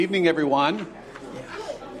Good evening, everyone.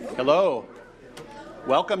 Hello.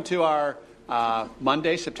 Welcome to our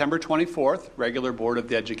Monday, September 24th, regular Board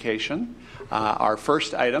of Education. Our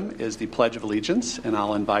first item is the Pledge of Allegiance, and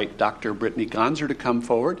I'll invite Dr. Brittany Gonzer to come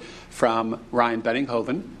forward from Ryan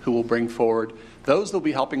Beddinghoven, who will bring forward those that will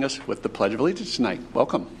be helping us with the Pledge of Allegiance tonight.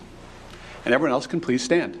 Welcome. And everyone else can please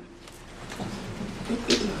stand.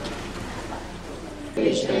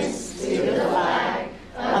 Allegiance to the flag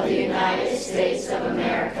of the United States of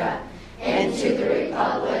America and to the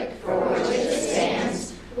republic for which it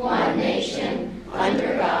stands, one nation,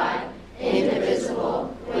 under God,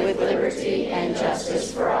 indivisible, with liberty and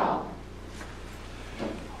justice for all.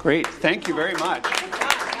 Great. Thank you very much.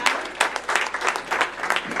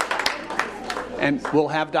 And we'll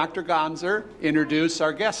have Dr. Gonzer introduce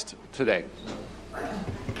our guest today.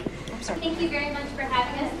 Thank you very much for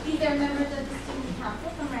having us. These are members of the Student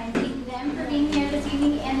Council from Ryan. Thank you them for being here this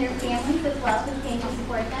evening and their families as well who came to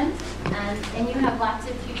support them. And you have lots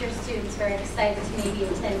of future students who are excited to maybe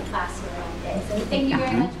attend class here one day. So thank you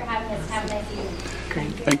very much for having us. Have a nice evening.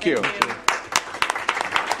 Great. Thank you.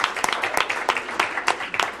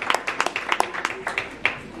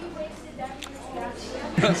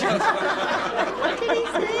 What did he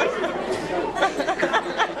say?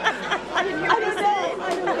 I don't know.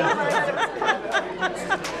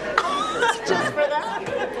 Just for that?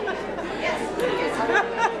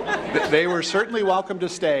 They were certainly welcome to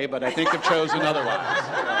stay, but I think have chosen otherwise.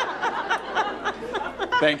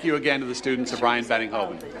 Thank you again to the students of Ryan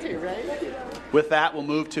Beddinghoven. With that, we'll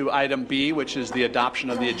move to item B, which is the adoption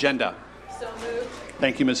of the agenda. So moved.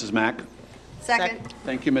 Thank you, Mrs. Mack. Second.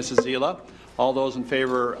 Thank you, Mrs. Zila. All those in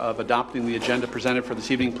favor of adopting the agenda presented for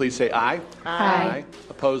this evening, please say aye. Aye.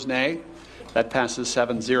 Opposed, nay. That passes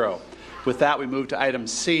 7-0. With that, we move to item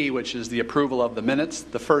C, which is the approval of the minutes.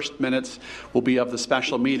 The first minutes will be of the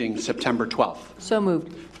special meeting, September 12th. So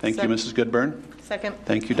moved. Thank you, Mrs. Goodburn. Second.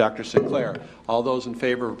 Thank you, Dr. Sinclair. All those in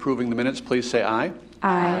favor of approving the minutes, please say aye.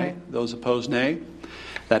 Aye. Those opposed, nay.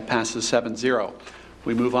 That passes 7-0.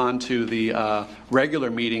 We move on to the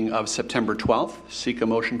regular meeting of September 12th. Seek a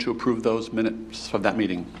motion to approve those minutes of that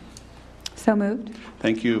meeting. So moved.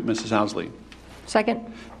 Thank you, Mrs. Owsley.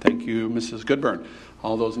 Second. Thank you, Mrs. Goodburn.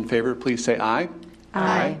 All those in favor, please say aye.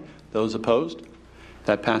 Aye. Those opposed?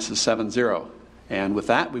 That passes 7-0. And with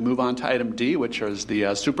that, we move on to item D, which is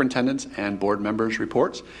the superintendent's and board members'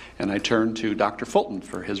 reports. And I turn to Dr. Fulton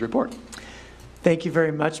for his report. Thank you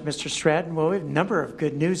very much, Mr. Stratton. Well, we have a number of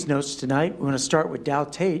good news notes tonight. We want to start with Dow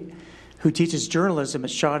Tate, who teaches journalism at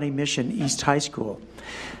Shawnee Mission East High School.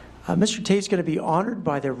 Mr. Tate is going to be honored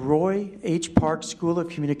by the Roy H. Park School of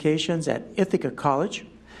Communications at Ithaca College.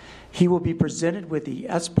 He will be presented with the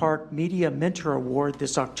S. Park Media Mentor Award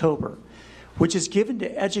this October, which is given to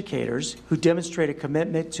educators who demonstrate a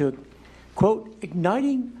commitment to, quote,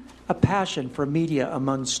 igniting a passion for media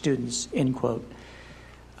among students, end quote.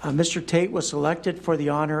 Mr. Tate was selected for the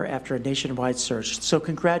honor after a nationwide search, so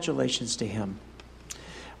congratulations to him.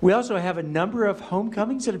 We also have a number of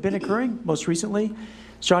homecomings that have been occurring. Most recently,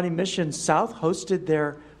 Shawnee Mission South hosted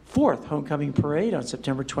their 4th homecoming parade on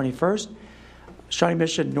September 21st. Shawnee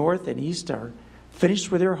Mission North and East are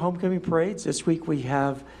finished with their homecoming parades. This week we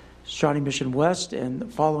have Shawnee Mission West, and the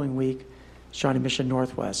following week, Shawnee Mission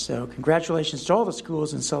Northwest. So congratulations to all the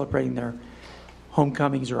schools in celebrating their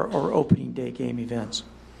homecomings or opening day game events.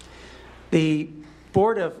 The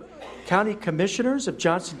Board of County Commissioners of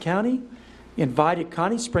Johnson County invited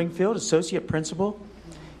Connie Springfield, Associate Principal,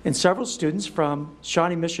 and several students from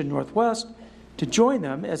Shawnee Mission Northwest to join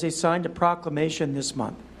them as they signed a proclamation this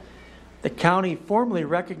month. The county formally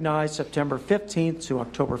recognized September 15th to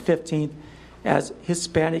October 15th as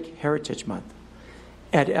Hispanic Heritage Month.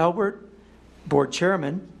 Ed Albert, Board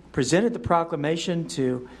Chairman, presented the proclamation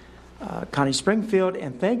to Connie Springfield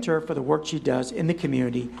and thanked her for the work she does in the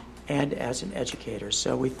community and as an educator.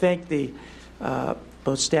 So we thank the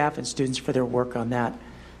both staff and students for their work on that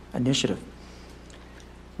initiative.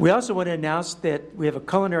 We also want to announce that we have a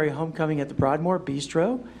culinary homecoming at the Broadmoor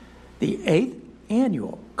Bistro, the 8th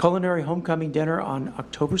annual culinary homecoming dinner on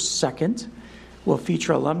October 2nd will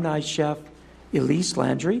feature alumni chef Elise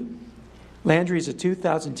Landry. Landry is a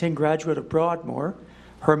 2010 graduate of Broadmoor.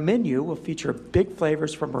 Her menu will feature big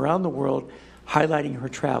flavors from around the world, highlighting her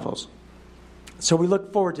travels. So we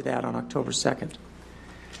look forward to that on October 2nd.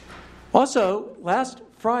 Also, last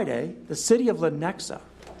Friday, the city of Lenexa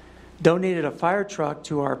donated a fire truck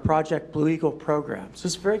to our Project Blue Eagle program. So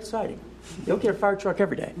it's very exciting. You'll get a fire truck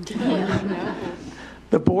every day.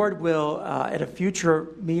 The board will, at a future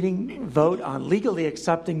meeting, vote on legally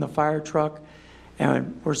accepting the fire truck.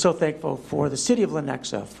 And we're so thankful for the city of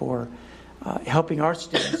Lenexa for helping our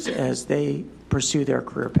students as they pursue their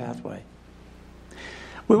career pathway.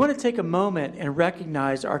 We want to take a moment and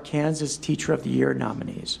recognize our Kansas Teacher of the Year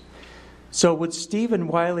nominees. So would Stephen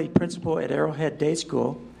Wiley, principal at Arrowhead Day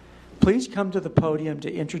School, please come to the podium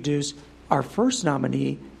to introduce our first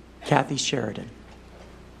nominee, Kathy Sheridan.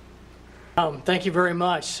 Thank you very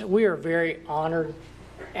much. We are very honored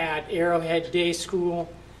at Arrowhead Day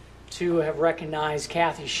School to have recognized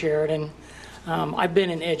Kathy Sheridan. I've been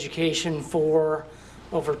in education for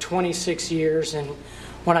over 26 years, and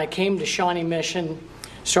when I came to Shawnee Mission,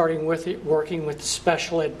 starting with it, working with the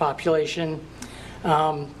special ed population,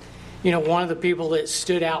 one of the people that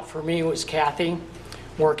stood out for me was Kathy,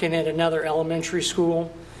 working at another elementary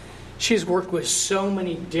school. She's worked with so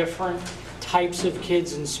many different types of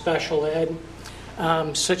kids in special ed,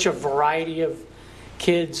 such a variety of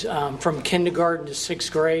kids from kindergarten to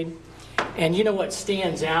 6th grade. And what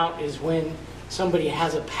stands out is when somebody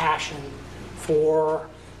has a passion for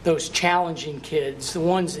those challenging kids, the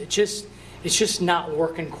ones that it's just not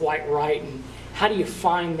working quite right. And how do you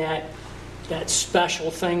find that special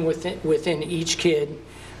thing within each kid?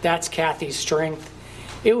 That's Kathy's strength.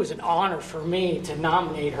 It was an honor for me to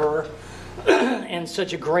nominate her, and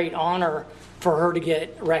such a great honor for her to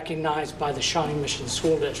get recognized by the Shawnee Mission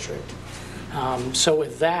School District. So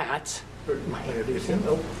with that,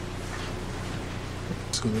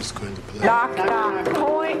 School's going to play. Knock, knock,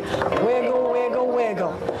 point, wiggle, wiggle,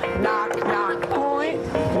 wiggle. Knock, knock, point,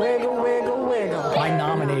 wiggle, wiggle, wiggle. I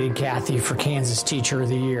nominated Kathy for Kansas Teacher of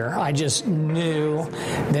the Year. I just knew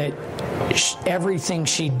that everything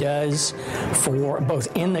she does for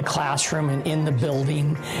both in the classroom and in the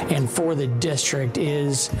building and for the district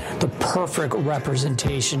is the perfect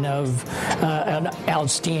representation of an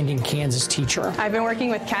outstanding Kansas teacher. I've been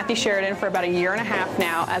working with Kathy Sheridan for about 1.5 years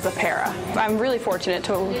now as a para. I'm really fortunate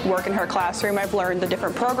to work in her classroom. I've learned the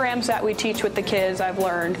different programs that we teach with the kids. I've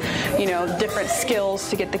learned, different skills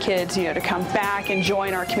to get the kids, to come back and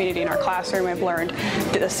join our community in our classroom. I've learned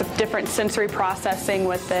different sensory processing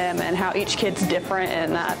with them and how each kid's different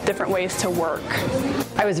and different ways to work.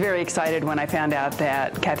 I was very excited when I found out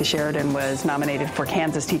that Kathy Sheridan was nominated for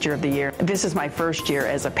Kansas Teacher of the Year. This is my first year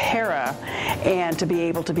as a para, and to be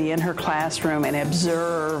able to be in her classroom and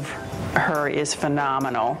observe her is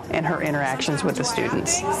phenomenal, and her interactions with the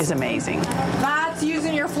students is amazing. That's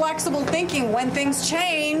using your flexible thinking. When things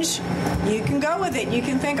change, you can go with it. You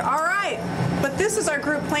can think, all right, but this is our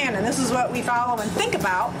group plan, and this is what we follow and think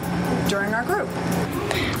about during our group.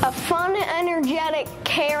 A fun, energetic,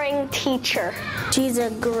 caring teacher. She's a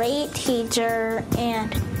great teacher,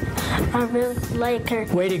 and I really like her.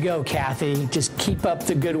 Way to go, Kathy. Just keep up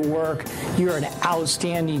the good work. You're an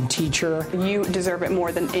outstanding teacher. You deserve it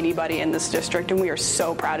more than anybody in this district, and we are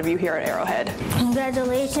so proud of you here at Arrowhead.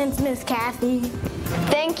 Congratulations, Miss Kathy.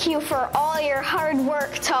 Thank you for all your hard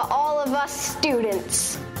work to all of us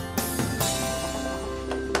students.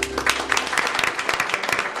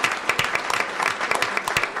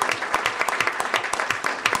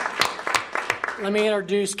 Let me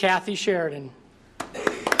introduce Kathy Sheridan.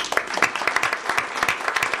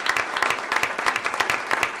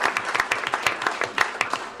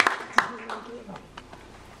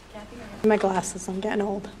 My glasses, I'm getting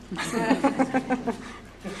old.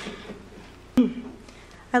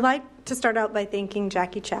 I'd like to start out by thanking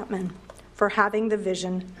Jackie Chapman for having the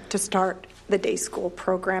vision to start the day school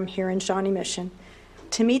program here in Shawnee Mission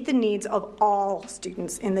to meet the needs of all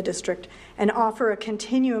students in the district and offer a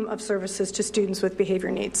continuum of services to students with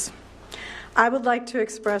behavior needs. I would like to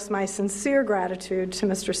express my sincere gratitude to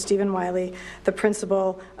Mr. Stephen Wiley, the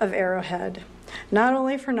principal of Arrowhead, not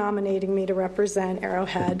only for nominating me to represent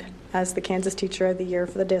Arrowhead as the Kansas Teacher of the Year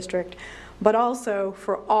for the district, but also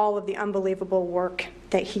for all of the unbelievable work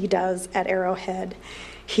that he does at Arrowhead.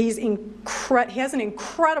 He has an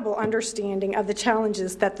incredible understanding of the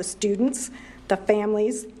challenges that the students, the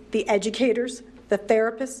families, the educators, the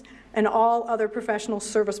therapists, and all other professional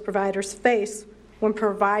service providers face when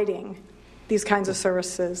providing these kinds of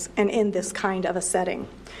services and in this kind of a setting.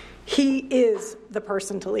 He is the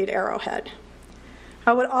person to lead Arrowhead.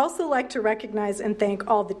 I would also like to recognize and thank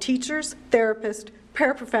all the teachers, therapists,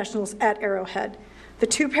 paraprofessionals at Arrowhead. The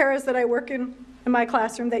two paras that I work in my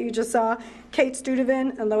classroom that you just saw, Kate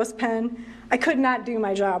Studevin and Lois Penn, I could not do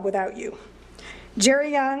my job without you.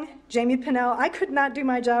 Jerry Young, Jamie Pinnell, I could not do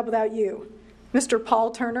my job without you. Mr.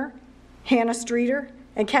 Paul Turner, Hannah Streeter,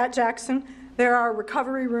 and Kat Jackson, they're our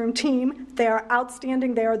recovery room team. They are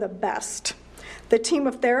outstanding. They are the best. The team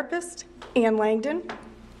of therapists, Ann Langdon,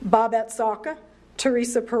 Bobette Saka,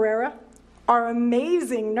 Teresa Pereira, our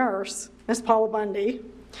amazing nurse, Miss Paula Bundy,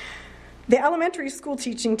 The elementary school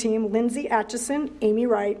teaching team, Lindsay Atchison, Amy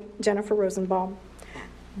Wright, Jennifer Rosenbaum.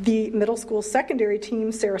 The middle school secondary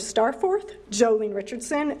team, Sarah Starforth, Jolene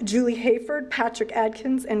Richardson, Julie Hayford, Patrick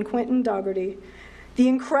Adkins, and Quentin Dougherty. The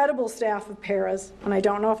incredible staff of paras, and I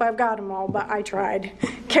don't know if I've got them all, but I tried.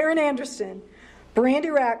 Karen Anderson, Brandy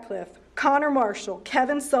Ratcliffe, Connor Marshall,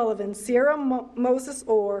 Kevin Sullivan, Sierra Moses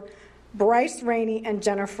Orr, Bryce Rainey, and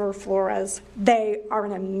Jennifer Flores. They are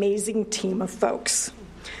an amazing team of folks.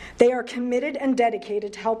 They are committed and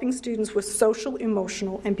dedicated to helping students with social,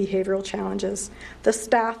 emotional, and behavioral challenges. The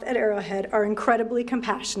staff at Arrowhead are incredibly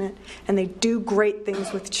compassionate, and they do great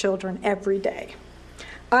things with children every day.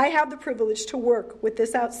 I have the privilege to work with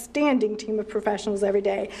this outstanding team of professionals every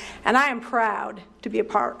day, and I am proud to be a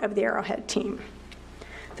part of the Arrowhead team.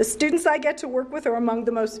 The students I get to work with are among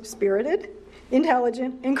the most spirited,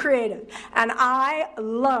 intelligent, and creative, and I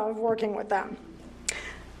love working with them.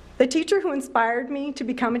 The teacher who inspired me to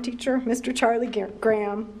become a teacher, Mr. Charlie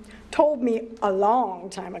Graham, told me a long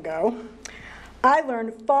time ago, I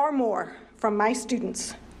learn far more from my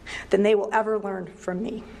students than they will ever learn from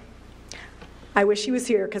me. I wish he was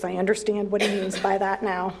here because I understand what he means by that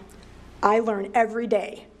now. I learn every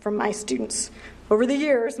day from my students. Over the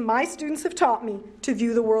years, my students have taught me to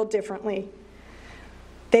view the world differently.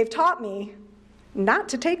 They've taught me not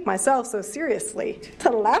to take myself so seriously, to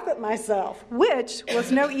laugh at myself, which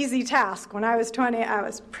was no easy task. When I was 20, I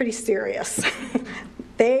was pretty serious.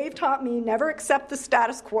 They've taught me never accept the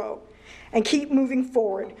status quo and keep moving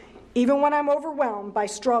forward, even when I'm overwhelmed by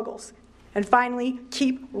struggles. And finally,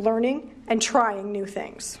 keep learning and trying new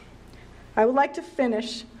things. I would like to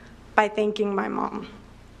finish by thanking my mom,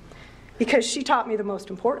 because she taught me the most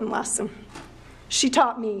important lesson. She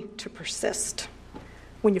taught me to persist.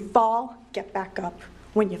 When you fall, get back up.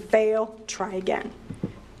 When you fail, try again.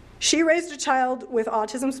 She raised a child with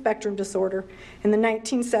autism spectrum disorder in the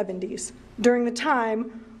 1970s, during the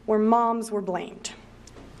time where moms were blamed.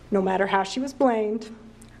 No matter how she was blamed,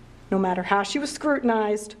 no matter how she was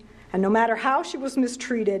scrutinized, and no matter how she was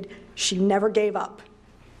mistreated, she never gave up.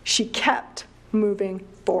 She kept moving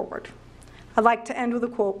forward. I'd like to end with a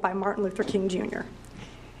quote by Martin Luther King Jr.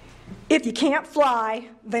 If you can't fly,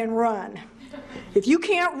 then run. If you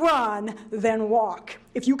can't run, then walk.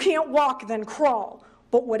 If you can't walk, then crawl.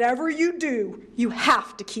 But whatever you do, you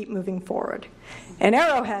have to keep moving forward. And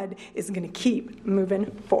Arrowhead is going to keep moving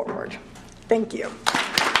forward. Thank you.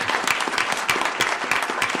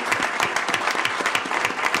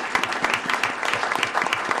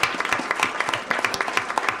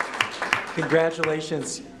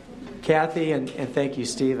 Congratulations, Kathy, and thank you,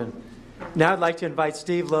 Stephen. Now I'd like to invite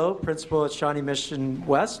Steve Lowe, principal at Shawnee Mission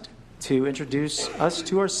West, to introduce us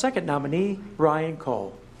to our second nominee, Ryan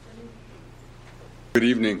Call. Good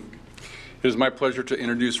evening. It is my pleasure to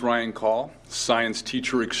introduce Ryan Call, science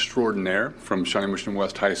teacher extraordinaire from Shawnee Mission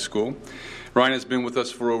West High School. Ryan has been with us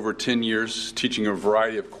for over 10 years, teaching a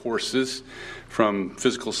variety of courses from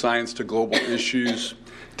physical science to global issues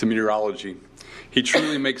to meteorology. He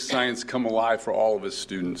truly makes science come alive for all of his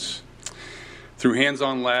students. Through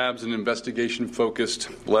hands-on labs and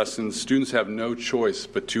investigation-focused lessons, students have no choice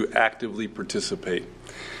but to actively participate,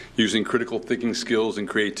 using critical thinking skills and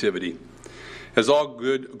creativity. As all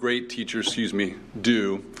good, great teachers,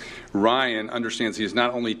 do, Ryan understands he is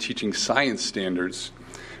not only teaching science standards,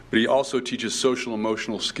 but he also teaches social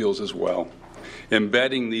emotional skills as well,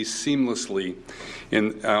 embedding these seamlessly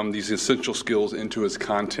in these essential skills into his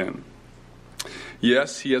content.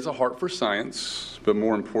 Yes, he has a heart for science, but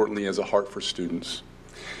more importantly, he has a heart for students.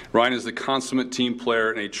 Ryan is the consummate team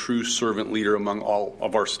player and a true servant leader among all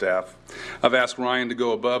of our staff. I've asked Ryan to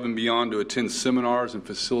go above and beyond to attend seminars and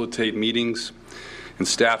facilitate meetings and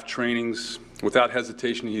staff trainings. Without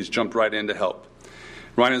hesitation, he's jumped right in to help.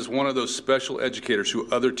 Ryan is one of those special educators who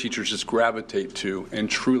other teachers just gravitate to and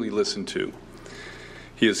truly listen to.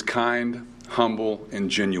 He is kind, humble,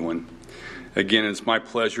 and genuine. Again, it's my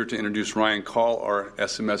pleasure to introduce Ryan Call, our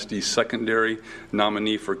SMSD secondary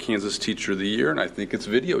nominee for Kansas Teacher of the Year, and I think it's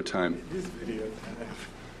video time. It is video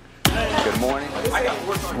time. Good morning.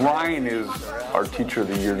 Ryan is our Teacher of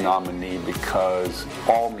the Year nominee because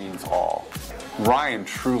all means all. Ryan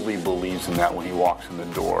truly believes in that when he walks in the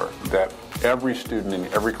door, that every student in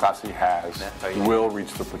every class he has will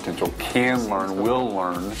reach their potential, can learn, will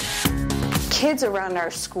learn. Kids around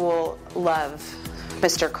our school love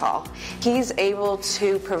Mr. Call. He's able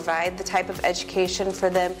to provide the type of education for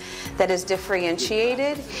them that is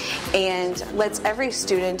differentiated and lets every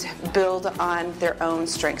student build on their own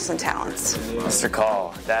strengths and talents. Mr.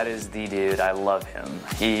 Call, that is the dude. I love him.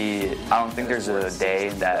 I don't think there's a day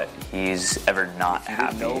that he's ever not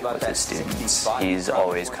happy with his students. He's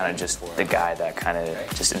always kind of just the guy that kind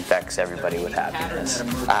of just infects everybody with happiness.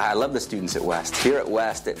 I love the students at West. Here at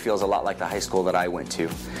West, it feels a lot like the high school that I went to.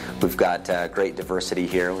 We've got great diversity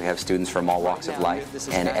here. We have students from all walks of life,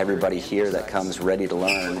 and everybody here that comes ready to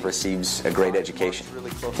learn receives a great education.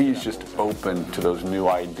 He's just open to those new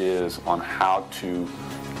ideas on how to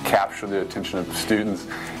capture the attention of the students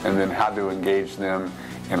and then how to engage them,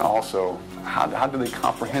 and also how do they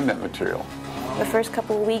comprehend that material. The first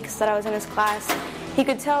couple of weeks that I was in his class, he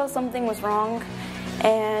could tell something was wrong,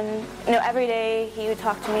 and every day he would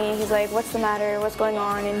talk to me. He's like, "What's the matter? What's going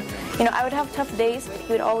on?" And I would have tough days, but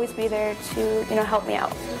he would always be there to help me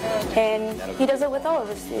out. And he does it with all of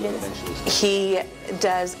his students. He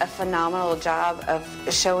does a phenomenal job of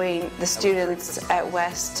showing the students at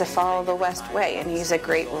West to follow the West way, and he's a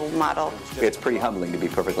great role model. It's pretty humbling, to be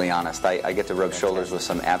perfectly honest. I get to rub shoulders with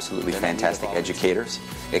some absolutely fantastic educators.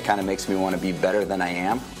 It kind of makes me want to be better than I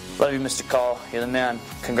am. Love you, Mr. Call. You're the man.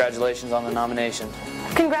 Congratulations on the nomination.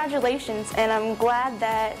 Congratulations, and I'm glad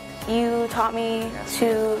that you taught me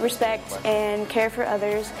to respect and care for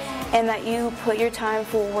others, and that you put your time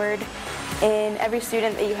forward in every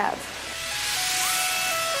student that you have.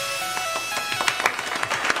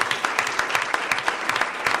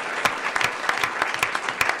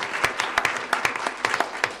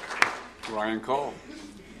 Ryan Call.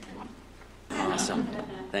 Awesome.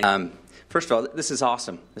 Thank you. First of all, this is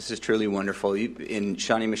awesome. This is truly wonderful. In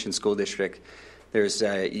Shawnee Mission School District,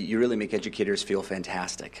 you really make educators feel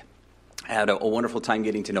fantastic. I had a wonderful time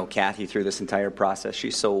getting to know Kathy through this entire process.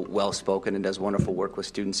 She's so well-spoken and does wonderful work with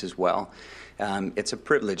students as well. It's a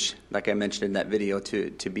privilege, like I mentioned in that video,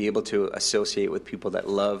 to be able to associate with people that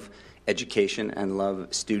love education and love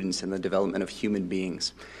students and the development of human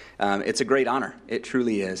beings. It's a great honor. It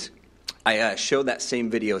truly is. I showed that same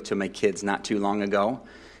video to my kids not too long ago,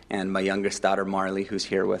 and my youngest daughter, Marley, who's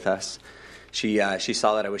here with us, she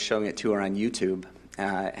saw that I was showing it to her on YouTube,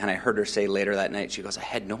 and I heard her say later that night, she goes, "I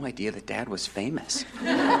had no idea that Dad was famous."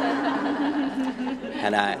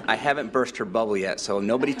 And I haven't burst her bubble yet, so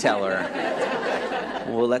nobody tell her.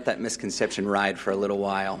 We'll let that misconception ride for a little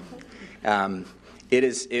while.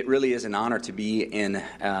 It really is an honor to be in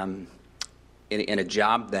a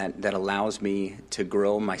job that allows me to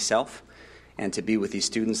grow myself and to be with these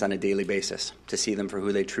students on a daily basis, to see them for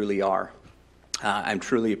who they truly are. I'm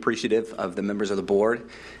truly appreciative of the members of the board,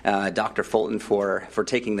 Dr. Fulton for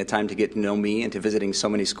taking the time to get to know me and to visiting so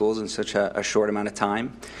many schools in such a short amount of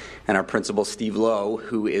time, and our principal, Steve Lowe,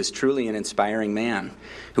 who is truly an inspiring man,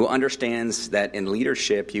 who understands that in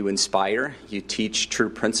leadership you inspire, you teach true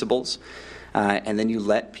principles, and then you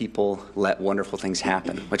let wonderful things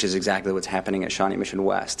happen, which is exactly what's happening at Shawnee Mission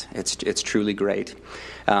West. It's truly great.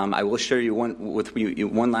 I will share with you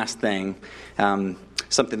one last thing,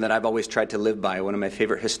 something that I've always tried to live by. One of my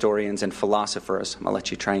favorite historians and philosophers, I'm going to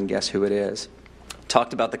let you try and guess who it is,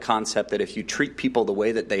 talked about the concept that if you treat people the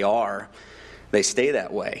way that they are, they stay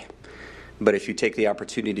that way. But if you take the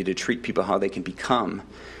opportunity to treat people how they can become,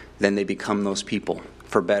 then they become those people,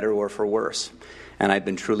 for better or for worse. And I've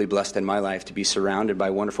been truly blessed in my life to be surrounded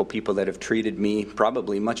by wonderful people that have treated me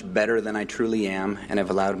probably much better than I truly am and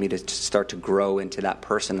have allowed me to start to grow into that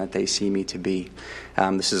person that they see me to be.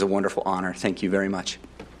 This is a wonderful honor. Thank you very much.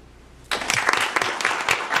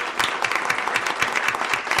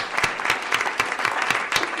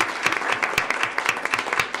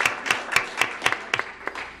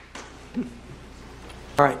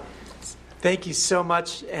 All right. Thank you so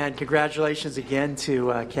much, and congratulations again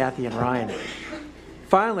to Kathy and Ryan.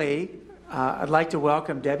 Finally, I'd like to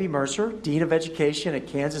welcome Debbie Mercer, Dean of Education at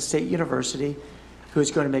Kansas State University, who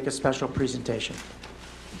is going to make a special presentation.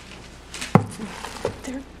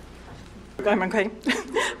 I'm okay.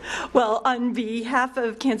 Well, on behalf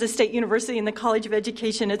of Kansas State University and the College of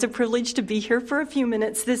Education, it's a privilege to be here for a few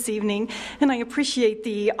minutes this evening, and I appreciate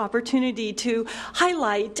the opportunity to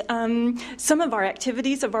highlight some of our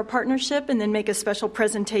activities of our partnership and then make a special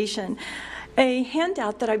presentation. A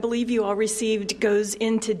handout that I believe you all received goes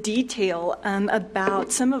into detail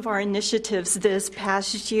about some of our initiatives this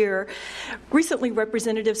past year. Recently,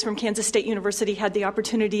 representatives from Kansas State University had the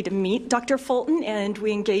opportunity to meet Dr. Fulton, and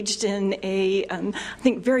we engaged in I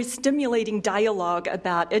think, very stimulating dialogue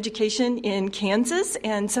about education in Kansas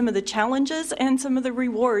and some of the challenges and some of the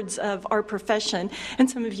rewards of our profession. And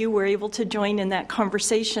some of you were able to join in that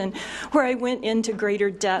conversation where I went into greater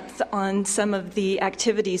depth on some of the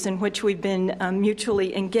activities in which we've been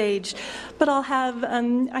mutually engaged. But I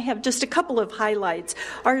have just a couple of highlights.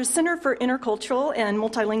 Our Center for Intercultural and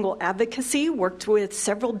Multilingual Advocacy worked with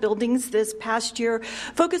several buildings this past year,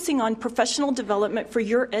 focusing on professional development for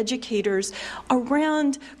your educators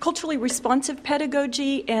around culturally responsive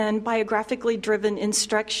pedagogy and biographically driven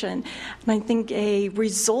instruction. And I think a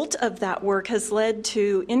result of that work has led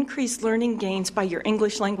to increased learning gains by your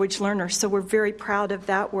English language learners, so we're very proud of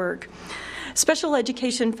that work. Special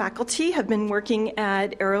education faculty have been working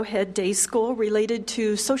at Arrowhead Day School related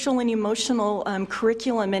to social and emotional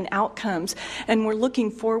curriculum and outcomes, and we're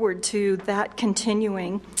looking forward to that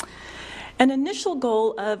continuing. An initial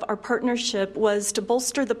goal of our partnership was to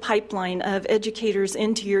bolster the pipeline of educators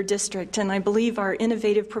into your district, and I believe our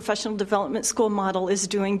innovative professional development school model is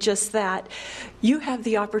doing just that. You have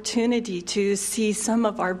the opportunity to see some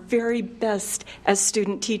of our very best as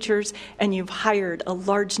student teachers, and you've hired a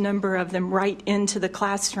large number of them right into the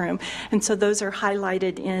classroom, and so those are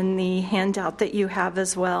highlighted in the handout that you have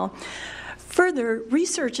as well. Further,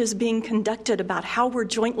 research is being conducted about how we're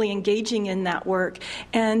jointly engaging in that work,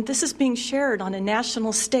 and this is being shared on a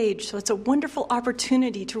national stage, so it's a wonderful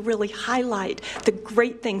opportunity to really highlight the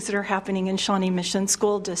great things that are happening in Shawnee Mission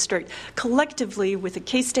School District, collectively with a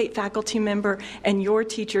K-State faculty member and your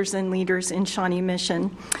teachers and leaders in Shawnee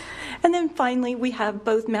Mission. And then finally, we have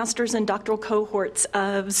both master's and doctoral cohorts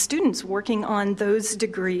of students working on those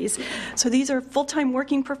degrees. So these are full-time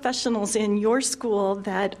working professionals in your school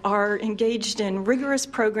that are engaged in rigorous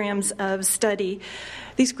programs of study.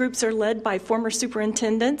 These groups are led by former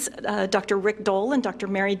superintendents, Dr. Rick Dole and Dr.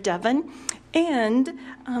 Mary Devon, and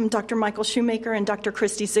Dr. Michael Shoemaker and Dr.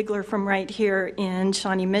 Christy Ziegler from right here in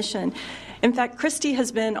Shawnee Mission. In fact, Christy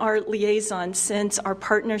has been our liaison since our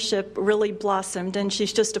partnership really blossomed, and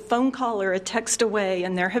she's just a phone call or a text away,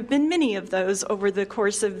 and there have been many of those over the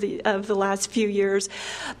course of the last few years.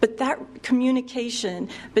 But that communication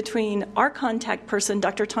between our contact person,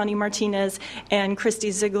 Dr. Tani Martinez, and Christy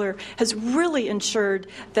Ziegler has really ensured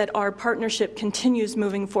that our partnership continues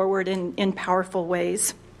moving forward in powerful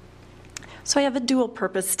ways. So I have a dual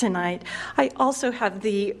purpose tonight. I also have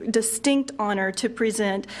the distinct honor to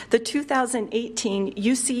present the 2018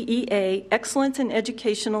 UCEA Excellence in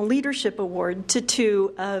Educational Leadership Award to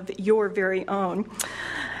two of your very own.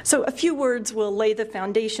 So a few words will lay the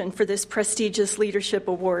foundation for this prestigious leadership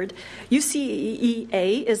award.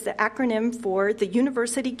 UCEA is the acronym for the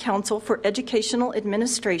University Council for Educational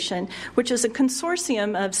Administration, which is a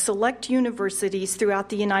consortium of select universities throughout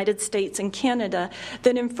the United States and Canada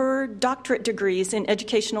that confer doctorate degrees in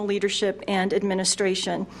educational leadership and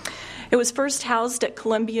administration. It was first housed at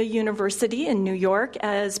Columbia University in New York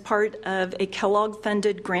as part of a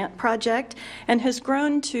Kellogg-funded grant project and has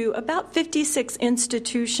grown to about 56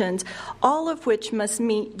 institutions, all of which must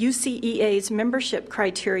meet UCEA's membership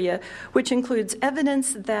criteria, which includes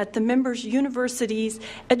evidence that the members' university's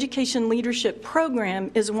education leadership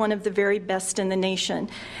program is one of the very best in the nation.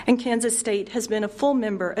 And Kansas State has been a full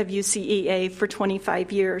member of UCEA for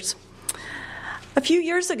 25 years. A few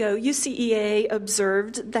years ago, UCEA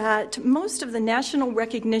observed that most of the national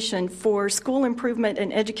recognition for school improvement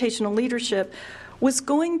and educational leadership was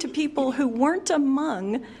going to people who weren't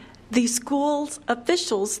among the school's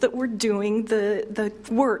officials that were doing the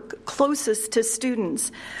work closest to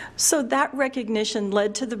students. So that recognition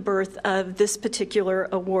led to the birth of this particular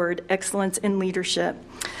award, Excellence in Leadership.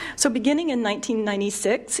 So beginning in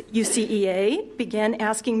 1996, UCEA began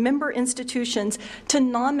asking member institutions to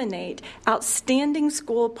nominate outstanding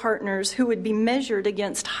school partners who would be measured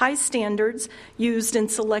against high standards used in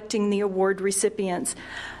selecting the award recipients.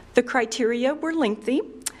 The criteria were lengthy,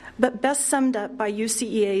 but best summed up by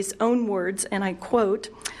UCEA's own words, and I quote,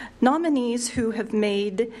 "Nominees who have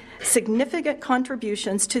made significant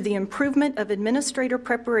contributions to the improvement of administrator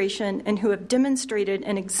preparation and who have demonstrated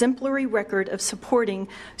an exemplary record of supporting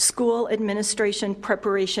school administration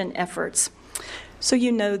preparation efforts." So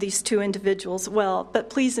you know these two individuals well,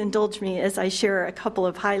 but please indulge me as I share a couple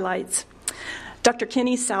of highlights. Dr.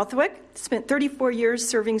 Kenny Southwick spent 34 years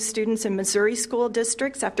serving students in Missouri school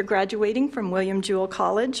districts after graduating from William Jewell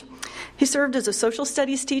College. He served as a social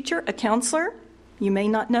studies teacher, a counselor, you may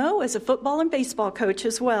not know, as a football and baseball coach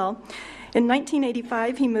as well. In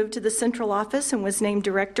 1985, he moved to the central office and was named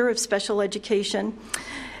Director of Special Education.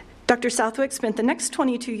 Dr. Southwick spent the next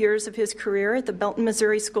 22 years of his career at the Belton,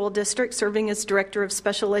 Missouri School District, serving as Director of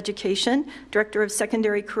Special Education, Director of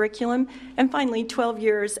Secondary Curriculum, and finally 12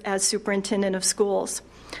 years as Superintendent of Schools.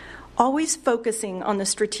 Always focusing on the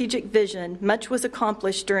strategic vision, much was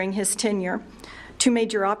accomplished during his tenure. 2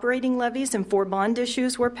 major operating levies and 4 bond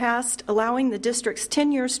issues were passed, allowing the district's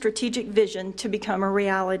 10-year strategic vision to become a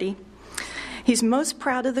reality. He's most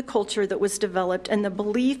proud of the culture that was developed and the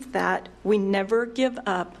belief that we never give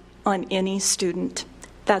up on any student.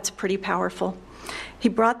 That's pretty powerful. He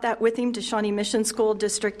brought that with him to Shawnee Mission School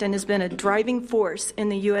District and has been a driving force in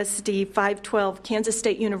the USD 512 Kansas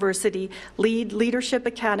State University Leadership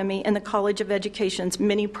Academy and the College of Education's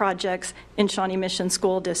many projects in Shawnee Mission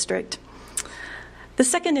School District. The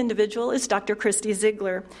second individual is Dr. Christy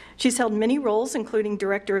Ziegler. She's held many roles, including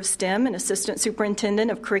Director of STEM and Assistant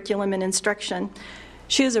Superintendent of Curriculum and Instruction.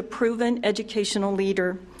 She is a proven educational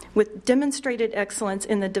leader with demonstrated excellence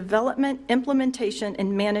in the development, implementation,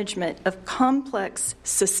 and management of complex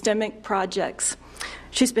systemic projects.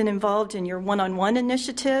 She's been involved in your one-on-one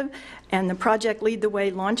initiative and the Project Lead the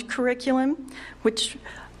Way launch curriculum, which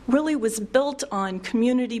really was built on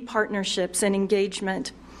community partnerships and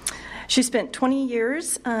engagement. She spent 20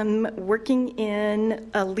 years working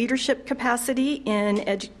in a leadership capacity in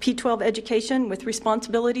P-12 education with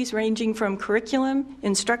responsibilities ranging from curriculum,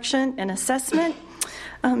 instruction, and assessment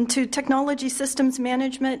to technology systems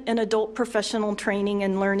management and adult professional training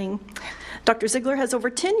and learning. Dr. Ziegler has over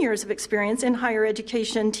 10 years of experience in higher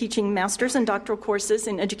education teaching master's and doctoral courses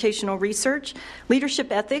in educational research,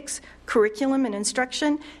 leadership ethics, curriculum and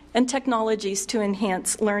instruction, and technologies to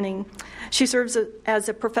enhance learning. She serves as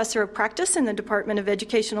a professor of practice in the Department of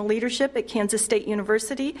Educational Leadership at Kansas State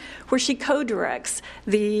University, where she co-directs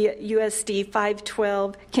the USD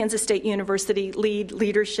 512 Kansas State University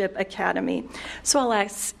Leadership Academy. So I'll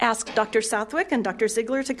ask Dr. Southwick and Dr.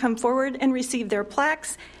 Ziegler to come forward and receive their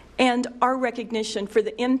plaques and our recognition for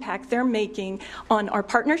the impact they're making on our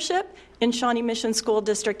partnership in Shawnee Mission School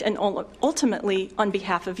District and ultimately on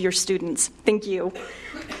behalf of your students. Thank you.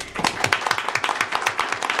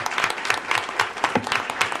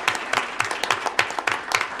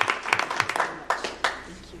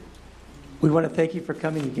 We want to thank you for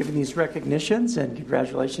coming and giving these recognitions, and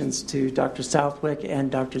congratulations to Dr. Southwick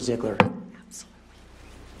and Dr. Ziegler.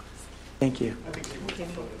 Thank you.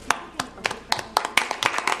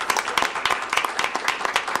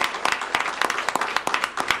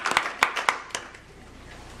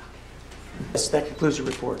 Yes, that concludes the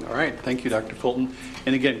report. All right. Thank you, Dr. Fulton.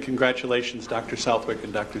 And again, congratulations, Dr. Southwick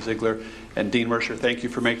and Dr. Ziegler. And Dean Mercer, thank you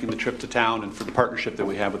for making the trip to town and for the partnership that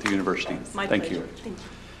we have with the university. My thank pleasure. you. Thank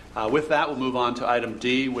you. With that, we'll move on to item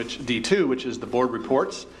D2, which is the board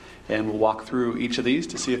reports. And we'll walk through each of these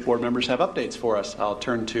to see if board members have updates for us. I'll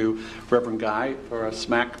turn to Reverend Guy for a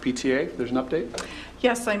SMAC PTA. If there's an update.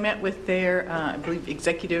 Yes, I met with their, I believe,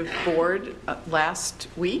 executive board last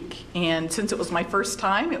week, and since it was my first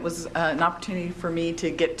time, it was an opportunity for me to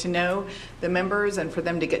get to know the members and for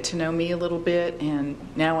them to get to know me a little bit, and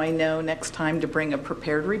now I know next time to bring a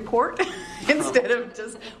prepared report instead of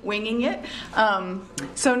just winging it.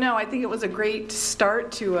 So no, I think it was a great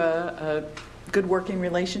start to a good working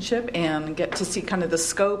relationship and get to see kind of the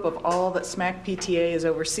scope of all that SMAC PTA is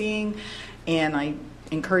overseeing, and I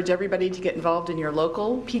encourage everybody to get involved in your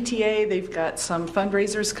local PTA. They've got some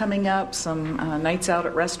fundraisers coming up, some nights out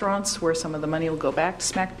at restaurants where some of the money will go back to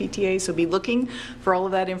SMAC PTA. So be looking for all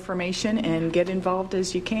of that information and get involved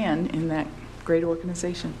as you can in that great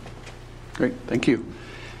organization. Great, thank you.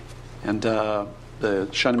 And the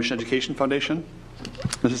Shawnee Mission Education Foundation,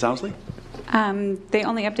 Mrs. Owsley? The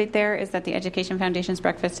only update there is that the Education Foundation's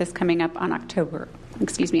breakfast is coming up on October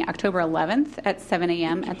 11th at 7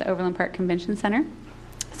 a.m. at the Overland Park Convention Center.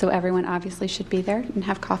 So everyone obviously should be there and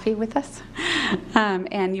have coffee with us.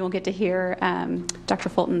 And you'll get to hear Dr.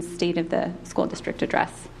 Fulton's State of the School District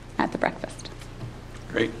address at the breakfast.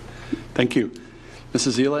 Great. Thank you.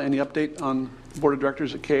 Mrs. Zila, any update on Board of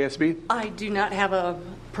Directors at KSB? I do not have a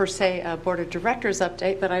Board of Directors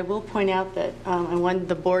update, but I will point out that I wanted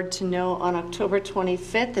the board to know on October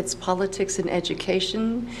 25th, it's Politics and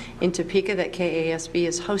Education in Topeka that KASB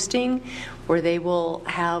is hosting, where they will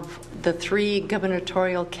have the 3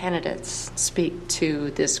 gubernatorial candidates speak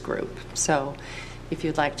to this group. So if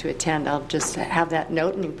you'd like to attend, I'll just have that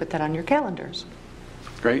note and you put that on your calendars.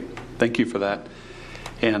 Great. Thank you for that.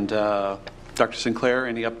 And Dr. Sinclair,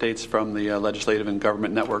 any updates from the Legislative and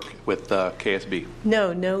Government Network with KSB?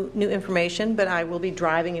 No new information, but I will be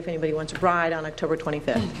driving if anybody wants a ride on October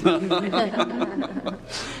 25th.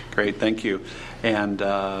 Great, thank you. And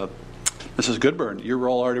Mrs. Goodburn, your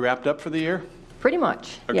role already wrapped up for the year? Pretty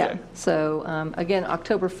much, Okay. yeah. So again,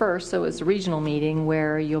 October 1st, so it's a regional meeting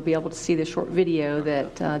where you'll be able to see the short video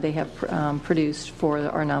that they have produced for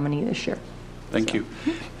our nominee this year. Thank you.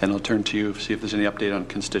 And I'll turn to you to see if there's any update on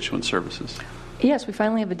constituent services. Yes, we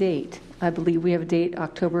finally have a date. I believe we have a date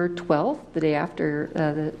October 12th, the day after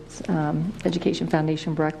the Education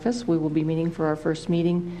Foundation breakfast. We will be meeting for our first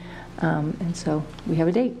meeting, and so we have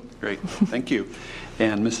a date. Great. Thank you.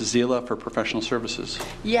 And Mrs. Zila for professional services.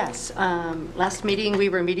 Yes. Last meeting, we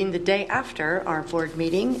were meeting the day after our board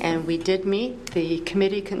meeting, and we did meet. The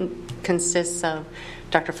committee consists of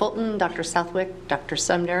Dr. Fulton, Dr. Southwick, Dr.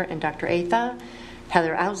 Sumner, and Dr. Atha,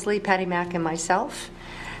 Heather Owsley, Patty Mack, and myself.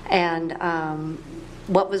 And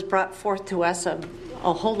what was brought forth to us, a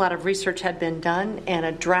whole lot of research had been done, and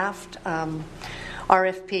a draft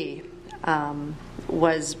RFP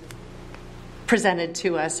was presented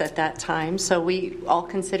to us at that time. So we all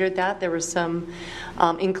considered that. There were some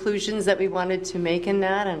inclusions that we wanted to make in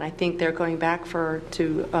that, and I think they're going back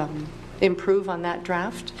to improve on that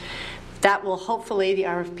draft. That will hopefully, the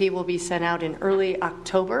RFP will be sent out in early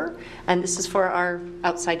October, and this is for our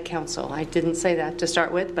outside counsel. I didn't say that to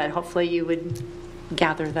start with, but hopefully you would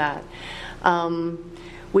gather that.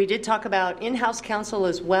 We did talk about in-house counsel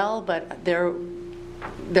as well, but there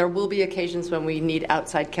will be occasions when we need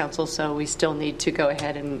outside counsel, so we still need to go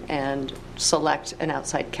ahead and select an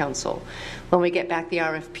outside counsel. When we get back the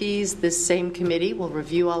RFPs, this same committee will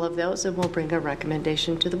review all of those and we'll bring a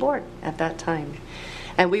recommendation to the board at that time.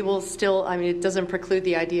 And we will still, it doesn't preclude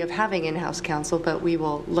the idea of having in-house counsel, but we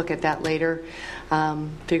will look at that later,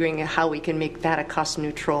 figuring out how we can make that a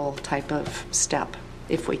cost-neutral type of step,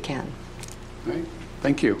 if we can. All right.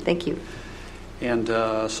 Thank you. Thank you. And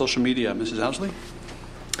social media, Mrs. Owsley?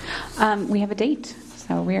 We have a date.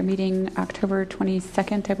 So we are meeting October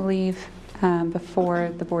 22nd, I believe,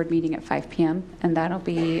 before the board meeting at 5 p.m. And that'll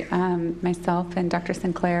be myself and Dr.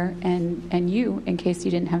 Sinclair and you, in case you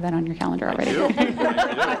didn't have that on your calendar already.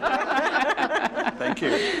 Thank you.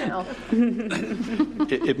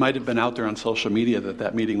 It might have been out there on social media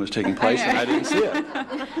that meeting was taking place, and I didn't see it.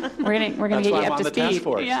 We're gonna get you up to speed. Task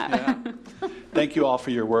force. Yeah. Thank you all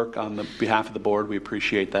for your work on the behalf of the board. We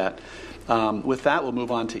appreciate that. With that, we'll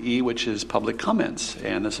move on to E, which is public comments.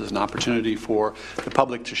 And this is an opportunity for the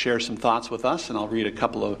public to share some thoughts with us, and I'll read a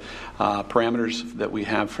couple of parameters that we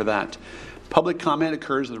have for that. Public comment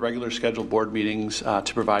occurs at the regular scheduled board meetings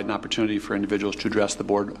to provide an opportunity for individuals to address the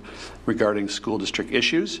board regarding school district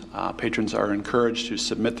issues. Patrons are encouraged to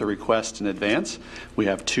submit their requests in advance. We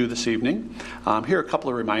have 2 this evening. Here are a couple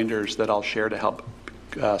of reminders that I'll share to help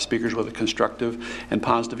speakers with a constructive and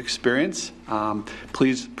positive experience.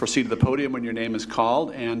 Please proceed to the podium when your name is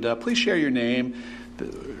called, and please share your name, the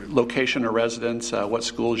location or residence, what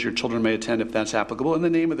schools your children may attend if that's applicable, and the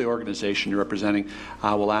name of the organization you're representing.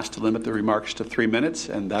 We'll ask to limit the remarks to 3 minutes,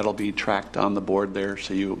 and that'll be tracked on the board there,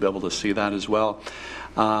 so you'll be able to see that as well.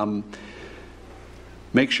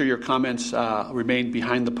 Make sure your comments remain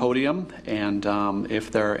behind the podium, and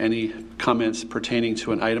if there are any comments pertaining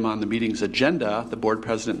to an item on the meeting's agenda, the board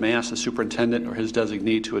president may ask the superintendent or his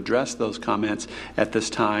designee to address those comments at this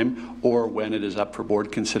time or when it is up for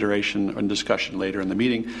board consideration and discussion later in the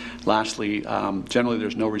meeting. Lastly, generally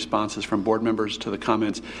there's no responses from board members to the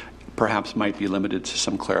comments. Perhaps might be limited to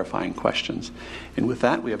some clarifying questions. And with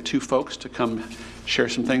that, we have 2 folks to come share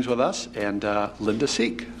some things with us, and Linda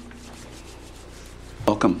Seek.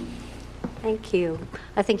 Welcome. Thank you.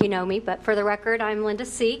 I think you know me, but for the record, I'm Linda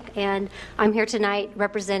Seek, and I'm here tonight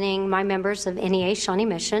representing my members of NEA Shawnee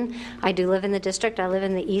Mission. I do live in the district. I live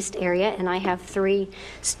in the East area, and I have 3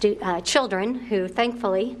 children who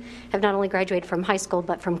thankfully have not only graduated from high school,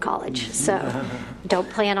 but from college. So don't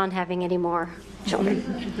plan on having any more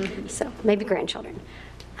children. So maybe grandchildren.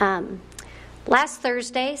 Last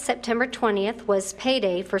Thursday, September 20th, was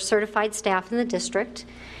payday for certified staff in the district,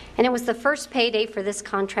 and it was the first payday for this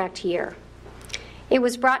contract year. It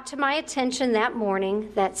was brought to my attention that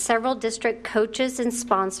morning that several district coaches and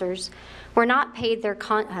sponsors were not paid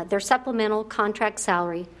their supplemental contract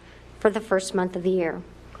salary for the first month of the year.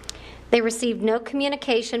 They received no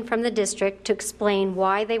communication from the district to explain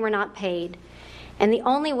why they were not paid, and the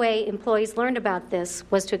only way employees learned about this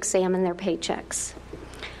was to examine their paychecks.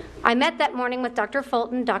 I met that morning with Dr.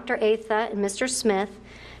 Fulton, Dr. Atha, and Mr. Smith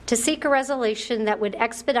to seek a resolution that would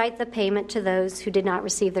expedite the payment to those who did not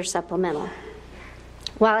receive their supplemental.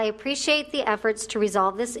 While I appreciate the efforts to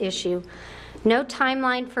resolve this issue, no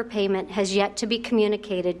timeline for payment has yet to be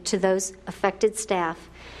communicated to those affected staff,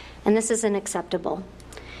 and this is unacceptable.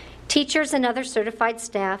 Teachers and other certified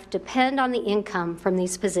staff depend on the income from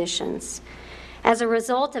these positions. As a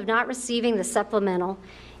result of not receiving the supplemental,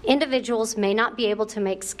 Individuals may not be able to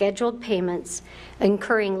make scheduled payments,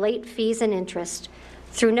 incurring late fees and interest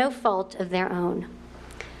through no fault of their own.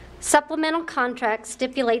 Supplemental contracts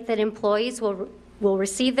stipulate that employees will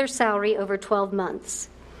receive their salary over 12 months.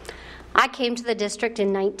 I came to the district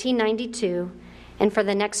in 1992, and for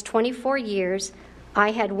the next 24 years,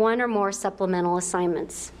 I had one or more supplemental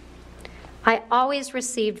assignments. I always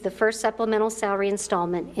received the first supplemental salary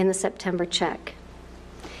installment in the September check.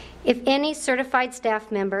 If any certified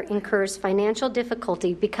staff member incurs financial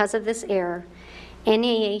difficulty because of this error,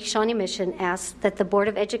 NEA Shawnee Mission asks that the Board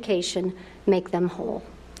of Education make them whole.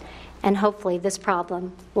 And hopefully this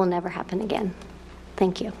problem will never happen again.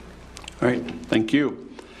 Thank you. All right, thank you.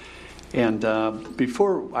 And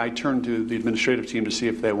before I turn to the administrative team to see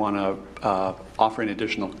if they want to offer any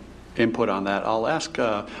additional input on that, I'll ask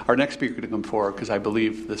our next speaker to come forward, because I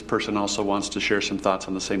believe this person also wants to share some thoughts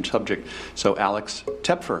on the same subject. So Alex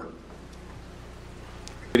Tepfer.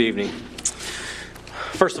 Good evening.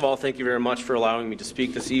 First of all, thank you very much for allowing me to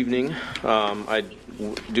speak this evening. I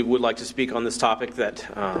would like to speak on this topic that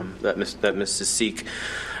Mrs. Seek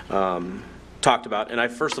talked about.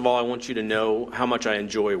 And first of all, I want you to know how much I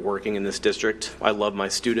enjoy working in this district. I love my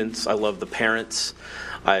students. I love the parents.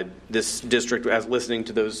 This district, as listening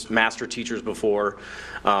to those master teachers before,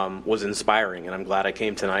 was inspiring, and I'm glad I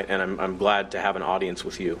came tonight, and I'm glad to have an audience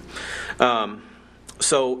with you.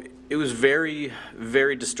 So it was very,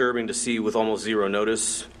 very disturbing to see with almost zero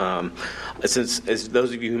notice. Since, as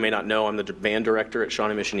those of you who may not know, I'm the band director at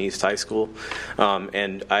Shawnee Mission East High School,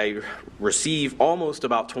 and I receive almost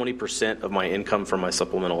about 20% of my income from my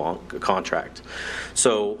supplemental contract.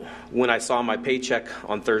 So when I saw my paycheck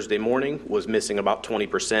on Thursday morning was missing about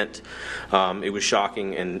 20%, it was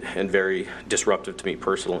shocking and very disruptive to me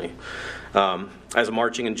personally. As a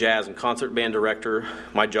marching and jazz and concert band director,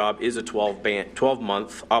 my job is a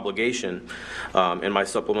 12-month obligation, and my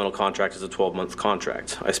supplemental contract is a 12-month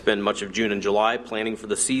contract. I spend much of June and July planning for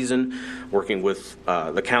the season, working with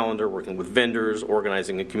the calendar, working with vendors,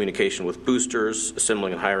 organizing and communication with boosters,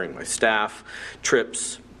 assembling and hiring my staff,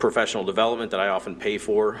 trips, professional development that I often pay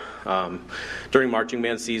for. During marching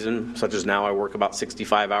band season, such as now, I work about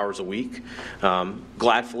 65 hours a week,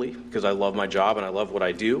 gladfully, because I love my job and I love what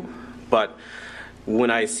I do. But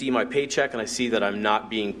when I see my paycheck and I see that I'm not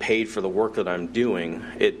being paid for the work that I'm doing,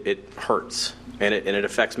 it hurts, and it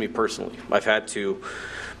affects me personally. I've had to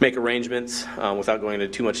make arrangements, without going into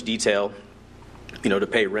too much detail, to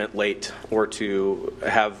pay rent late, or to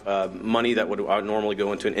have money that would normally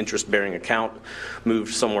go into an interest-bearing account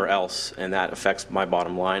moved somewhere else, and that affects my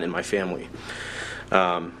bottom line and my family.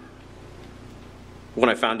 When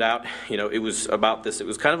I found out, it was about this, it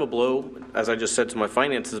was kind of a blow, as I just said, to my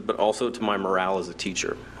finances, but also to my morale as a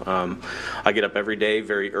teacher. I get up every day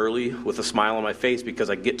very early with a smile on my face because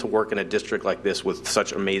I get to work in a district like this with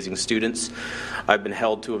such amazing students. I've been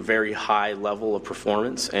held to a very high level of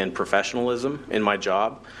performance and professionalism in my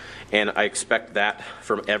job, and I expect that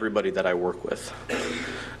from everybody that I work with.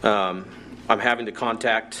 I'm having to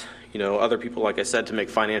contact other people, like I said, to make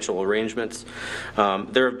financial arrangements.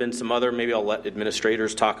 There have been some other, maybe I'll let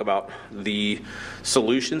administrators talk about the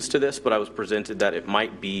solutions to this, but I was presented that it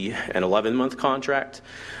might be an 11-month contract,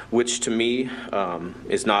 which to me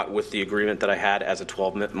is not with the agreement that I had as a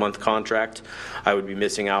 12-month contract. I would be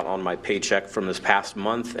missing out on my paycheck from this past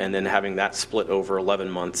month, and then having that split over 11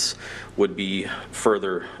 months would be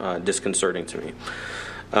further disconcerting to me.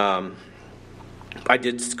 I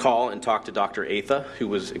did call and talk to Dr. Atha, who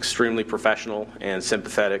was extremely professional and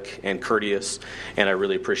sympathetic and courteous, and I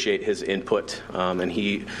really appreciate his input. And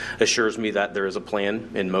he assures me that there is a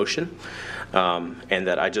plan in motion, and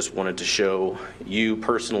that I just wanted to show you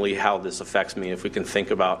personally how this affects me. If we can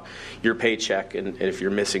think about your paycheck, and if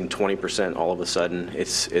you're missing 20% all of a sudden,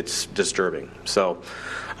 it's disturbing. So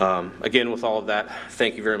again, with all of that,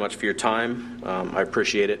 thank you very much for your time. I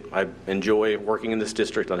appreciate it. I enjoy working in this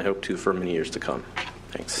district, and I hope to for many years to come.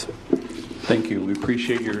 Thanks. Thank you. We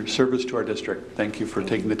appreciate your service to our district. Thank you for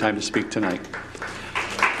taking the time to speak tonight.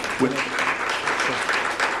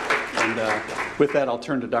 With that, I'll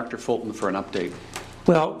turn to Dr. Fulton for an update.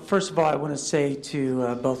 Well, first of all, I want to say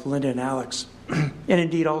to both Linda and Alex, and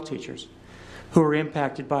indeed all teachers who are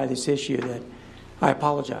impacted by this issue, that I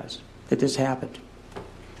apologize that this happened.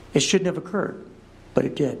 It shouldn't have occurred, but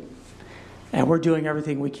it did. And we're doing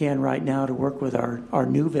everything we can right now to work with our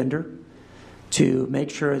new vendor to make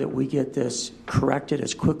sure that we get this corrected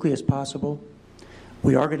as quickly as possible.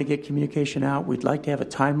 We are going to get communication out. We'd like to have a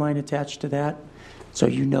timeline attached to that, so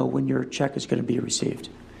you know when your check is going to be received.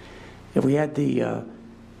 If we had the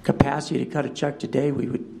capacity to cut a check today, we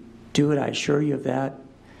would do it. I assure you of that.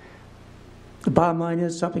 The bottom line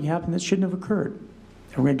is something happened that shouldn't have occurred.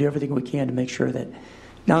 And we're going to do everything we can to make sure that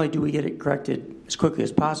not only do we get it corrected as quickly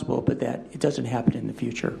as possible, but that it doesn't happen in the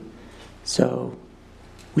future. So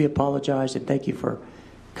we apologize and thank you for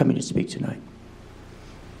coming to speak tonight.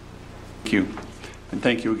 Thank you. And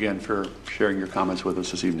thank you again for sharing your comments with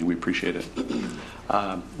us this evening. We appreciate it.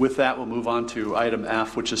 With that, we'll move on to item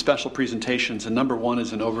F, which is special presentations. And number one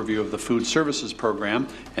is an overview of the food services program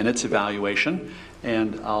and its evaluation.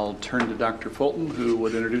 And I'll turn to Dr. Fulton, who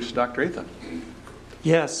would introduce Dr. Atha.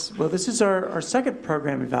 Yes. Well, this is our second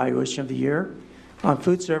program evaluation of the year on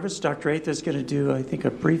food service. Dr. Atha is going to do, I think,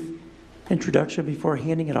 a brief introduction before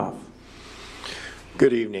handing it off.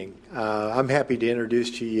 Good evening. I'm happy to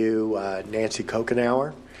introduce to you Nancy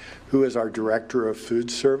Kokenauer, who is our Director of Food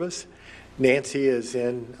Service. Nancy is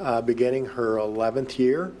beginning her 11th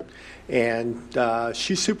year, and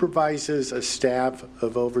she supervises a staff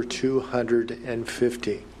of over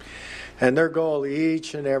 250. And their goal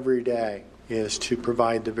each and every day is to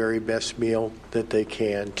provide the very best meal that they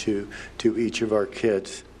can to each of our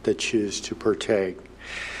kids that choose to partake.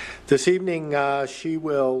 This evening, she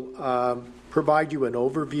will provide you an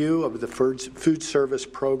overview of the food service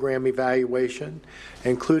program evaluation,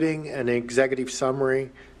 including an executive summary,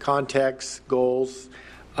 context, goals,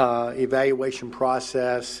 evaluation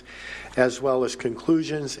process, as well as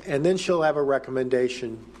conclusions, and then she'll have a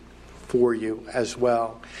recommendation for you as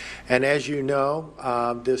well. And as you know,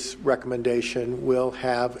 this recommendation will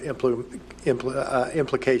have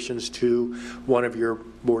implications to one of your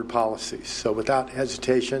board policies. So without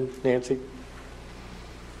hesitation, Nancy.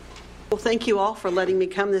 Well, thank you all for letting me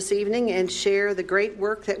come this evening and share the great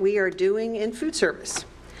work that we are doing in food service.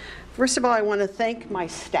 First of all, I want to thank my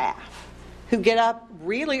staff who get up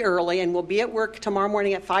really early and will be at work tomorrow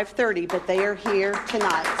morning at 5:30, but they are here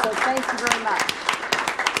tonight. So thank you very much.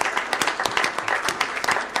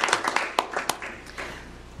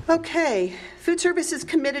 Okay, food service is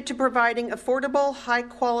committed to providing affordable,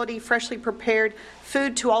 high-quality, freshly prepared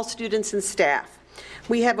food to all students and staff.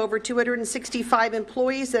 We have over 265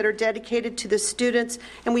 employees that are dedicated to the students,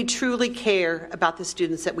 and we truly care about the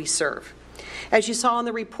students that we serve. As you saw in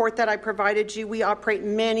the report that I provided you, we operate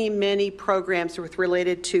many programs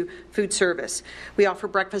related to food service. We offer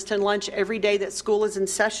breakfast and lunch every day that school is in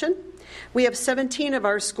session. We have 17 of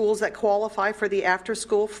our schools that qualify for the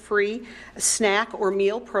after-school free snack or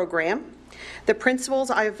meal program. The principals,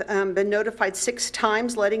 I've been notified 6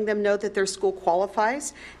 times, letting them know that their school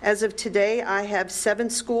qualifies. As of today, I have 7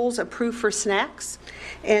 schools approved for snacks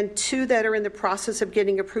and 2 that are in the process of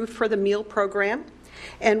getting approved for the meal program,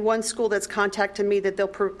 and 1 school that's contacted me that they'll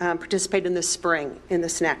participate in the spring in the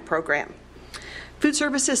snack program. Food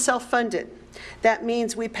service is self-funded. That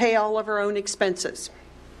means we pay all of our own expenses.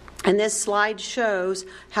 And this slide shows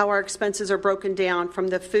how our expenses are broken down from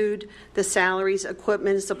the food, the salaries,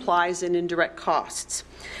 equipment, supplies, and indirect costs.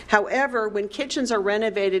 However, when kitchens are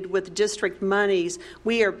renovated with district monies,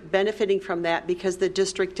 we are benefiting from that because the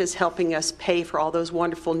district is helping us pay for all those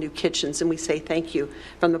wonderful new kitchens, and we say thank you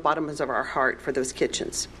from the bottoms of our heart for those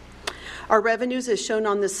kitchens. Our revenues, as shown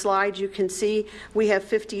on this slide, you can see we have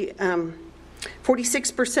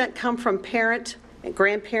 46% come from parent and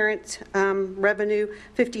grandparent revenue,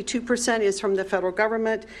 52% is from the federal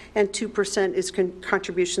government, and 2% is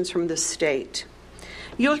contributions from the state.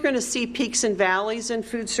 You're going to see peaks and valleys in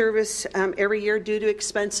food service every year due to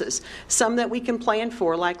expenses. Some that we can plan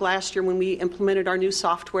for, like last year when we implemented our new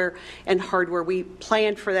software and hardware, we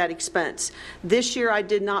planned for that expense. This year I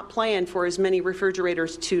did not plan for as many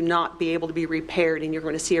refrigerators to not be able to be repaired, and you're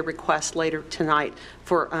going to see a request later tonight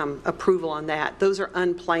for approval on that. Those are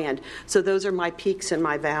unplanned. So those are my peaks and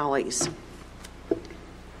my valleys.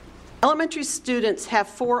 Elementary students have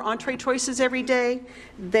 4 entree choices every day.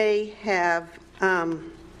 They have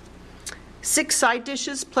 6 side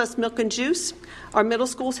dishes plus milk and juice. Our middle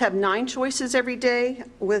schools have 9 choices every day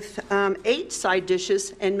with 8 side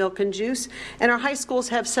dishes and milk and juice. And our high schools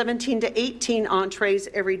have 17 to 18 entrees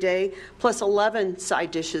every day plus 11 side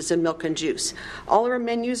dishes and milk and juice. All of our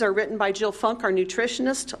menus are written by Jill Funk, our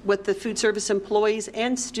nutritionist, with the food service employees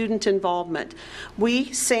and student involvement.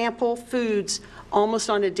 We sample foods almost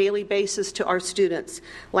on a daily basis to our students.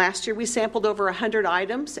 Last year we sampled over 100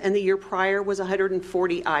 items, and the year prior was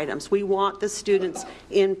 140 items. We want the students'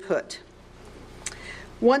 input.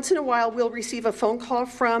 Once in a while we'll receive a phone call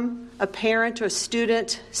from a parent or a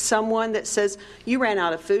student, someone that says, "You ran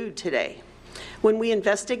out of food today." When we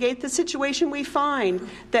investigate the situation, we find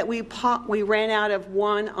that we ran out of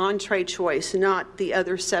 1 entree choice, not the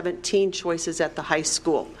other 17 choices at the high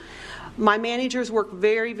school. My managers work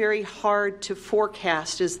very hard to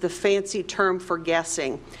forecast, is the fancy term for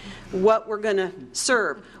guessing, what we're going to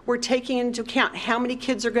serve. We're taking into account how many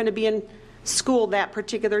kids are going to be in school that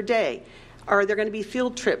particular day? Are there going to be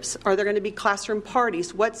field trips? Are there going to be classroom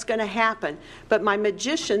parties? What's going to happen? But my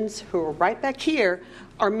magicians, who are right back here,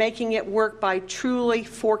 are making it work by truly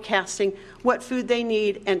forecasting what food they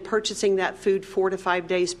need and purchasing that food 4 to 5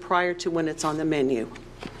 days prior to when it's on the menu.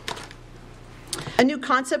 A new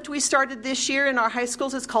concept we started this year in our high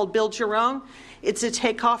schools is called Build Your Own. It's a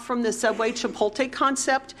takeoff from the Subway Chipotle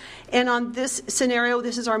concept. And on this scenario,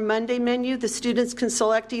 this is our Monday menu. The students can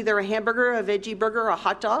select either a hamburger, a veggie burger, or a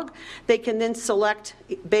hot dog. They can then select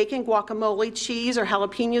bacon, guacamole, cheese, or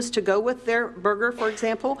jalapenos to go with their burger, for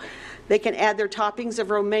example. They can add their toppings of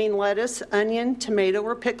romaine lettuce, onion, tomato,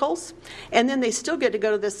 or pickles. And then they still get to go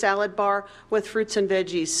to the salad bar with fruits and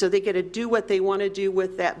veggies. So they get to do what they want to do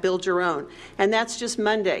with that Build Your Own. And that's just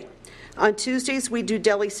Monday. On Tuesdays, we do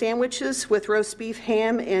deli sandwiches with roast beef,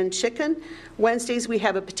 ham, and chicken. Wednesdays, we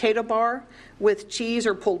have a potato bar with cheese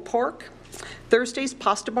or pulled pork. Thursdays,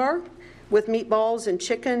 pasta bar with meatballs and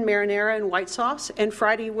chicken, marinara, and white sauce. And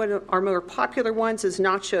Friday, one of our more popular ones is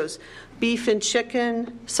nachos, beef and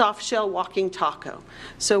chicken, soft shell walking taco.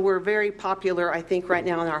 So we're very popular, I think, right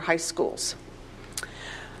now in our high schools.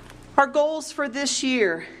 Our goals for this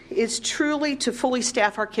year is truly to fully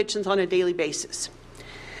staff our kitchens on a daily basis.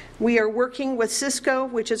 We are working with Cisco,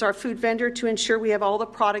 which is our food vendor, to ensure we have all the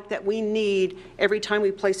product that we need every time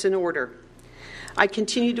we place an order. I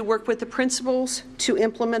continue to work with the principals to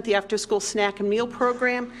implement the after-school snack and meal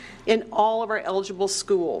program in all of our eligible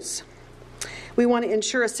schools. We want to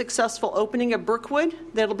ensure a successful opening of Brookwood.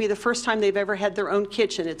 That'll be the first time they've ever had their own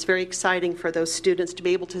kitchen. It's very exciting for those students to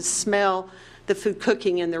be able to smell the food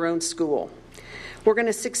cooking in their own school. We're going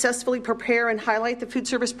to successfully prepare and highlight the food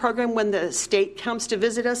service program when the state comes to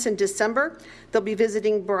visit us in December. They'll be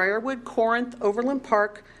visiting Briarwood, Corinth, Overland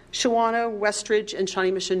Park, Shawano, Westridge, and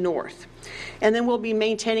Shawnee Mission North. And then we'll be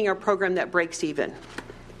maintaining our program that breaks even.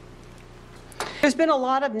 There's been a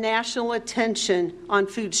lot of national attention on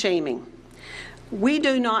food shaming. We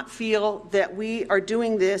do not feel that we are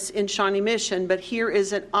doing this in Shawnee Mission, but here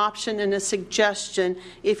is an option and a suggestion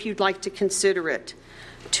if you'd like to consider it.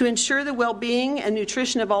 To ensure the well-being and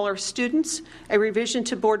nutrition of all our students, a revision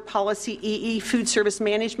to Board Policy EE Food Service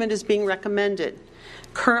Management is being recommended.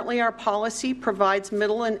 Currently, our policy provides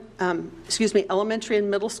elementary and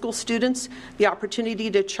middle school students the opportunity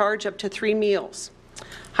to charge up to 3 meals.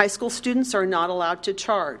 High school students are not allowed to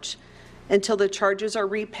charge. Until the charges are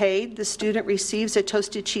repaid, the student receives a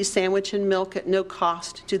toasted cheese sandwich and milk at no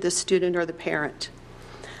cost to the student or the parent.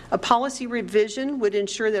 A policy revision would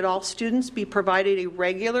ensure that all students be provided a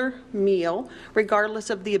regular meal, regardless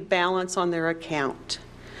of the balance on their account.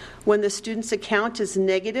 When the student's account is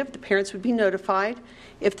negative, the parents would be notified.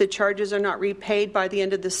 If the charges are not repaid by the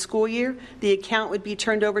end of the school year, the account would be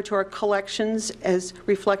turned over to our collections as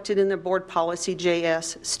reflected in the Board Policy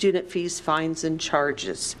JS, Student Fees, Fines, and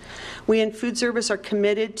Charges. We in food service are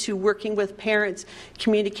committed to working with parents,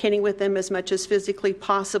 communicating with them as much as physically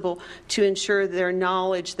possible to ensure their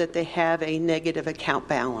knowledge that they have a negative account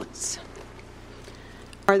balance.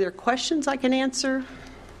 Are there questions I can answer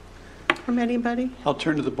from anybody? I'll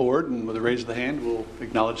turn to the board, and with a raise of the hand, we'll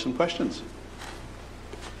acknowledge some questions.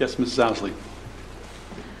 Yes, Mrs. Owsley.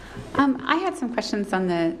 I had some questions on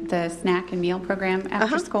the snack and meal program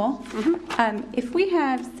after school. If we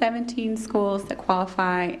have 17 schools that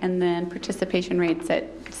qualify and then participation rates at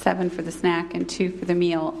 7 for the snack and 2 for the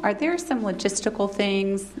meal, are there some logistical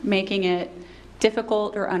things making it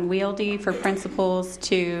difficult or unwieldy for principals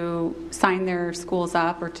to sign their schools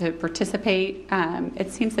up or to participate?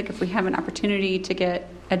 It seems like if we have an opportunity to get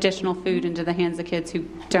additional food into the hands of kids who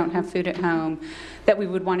don't have food at home, that we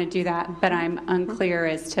would want to do that, but I'm unclear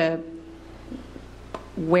as to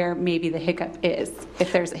where maybe the hiccup is,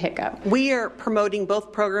 if there's a hiccup. We are promoting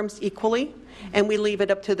both programs equally, and we leave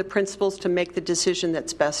it up to the principals to make the decision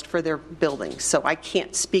that's best for their buildings. So I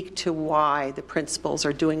can't speak to why the principals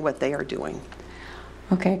are doing what they are doing.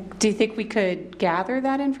 Okay. Do you think we could gather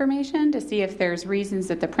that information to see if there's reasons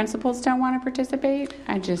that the principals don't want to participate?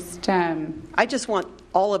 I just want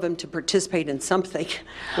all of them to participate in something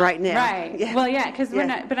right now. Right. Yeah. Well, yeah, because we're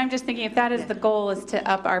not, but I'm just thinking if that is the goal, is to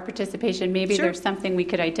up our participation, maybe there's something we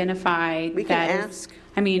could identify. We can ask.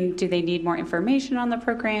 I mean, do they need more information on the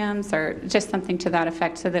programs or just something to that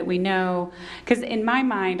effect so that we know? Because in my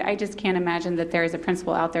mind, I just can't imagine that there is a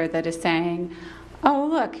principal out there that is saying, oh,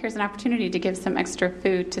 look, here's an opportunity to give some extra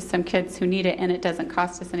food to some kids who need it, and it doesn't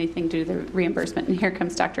cost us anything to do the reimbursement. And here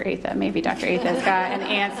comes Dr. Atha. Maybe Dr. Atha's got an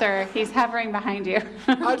answer. He's hovering behind you.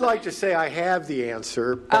 I'd like to say I have the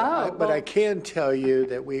answer, but I can tell you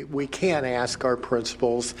that we can ask our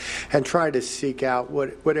principals and try to seek out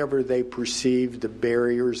whatever they perceive the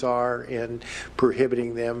barriers are in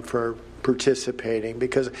prohibiting them participating,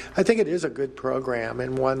 because I think it is a good program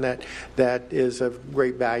and one that is of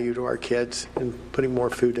great value to our kids and putting more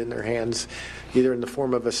food in their hands, either in the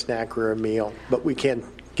form of a snack or a meal. But we can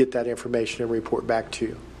get that information and report back to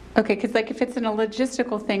you. Okay, because if it's a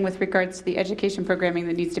logistical thing with regards to the education programming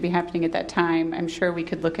that needs to be happening at that time, I'm sure we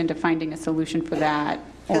could look into finding a solution for that.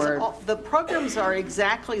 Or the programs are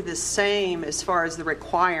exactly the same as far as the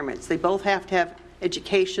requirements. They both have to have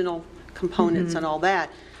educational components and all that.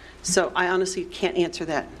 So I honestly can't answer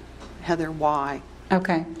that, Heather, why.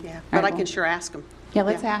 Okay. Yeah, but I can sure ask them. Yeah,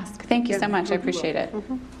 let's ask. Thank you so much. I appreciate it.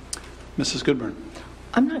 Mrs. Goodburn.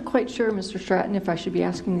 I'm not quite sure, Mr. Stratton, if I should be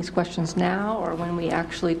asking these questions now or when we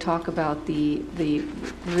actually talk about the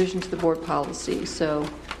revision to the board policy. So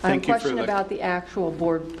I have a question about the actual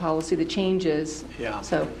board policy, the changes. Yeah.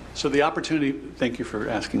 So the opportunity, thank you for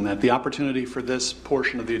asking that. The opportunity for this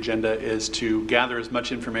portion of the agenda is to gather as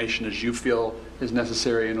much information as you feel is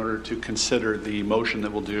necessary in order to consider the motion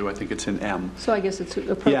that we'll do. I think it's in M. So I guess it's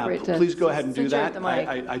appropriate to please go ahead and do that.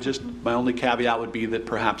 I just, my only caveat would be that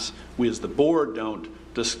perhaps we as the board don't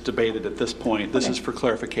just debate it at this point. This is for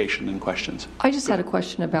clarification and questions. I just had a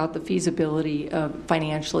question about the feasibility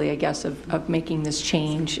financially, I guess, of making this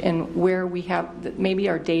change and where we have maybe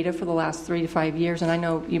our data for the last 3 to 5 years. And I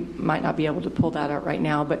know you might not be able to pull that out right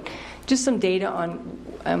now, but just some data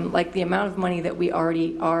on like the amount of money that we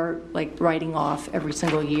already are like writing off every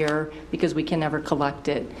single year because we can never collect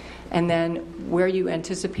it. And then where you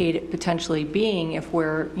anticipate it potentially being if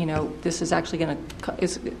this is actually going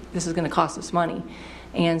to cost us money.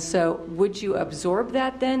 And so would you absorb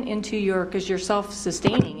that then into because you're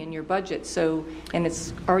self-sustaining in your budget, and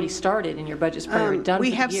it's already started and your budget's probably done We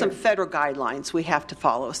for have the year. some federal guidelines we have to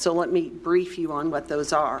follow, so let me brief you on what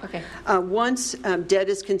those are. Okay. Once debt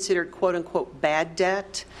is considered quote-unquote bad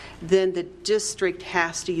debt, then the district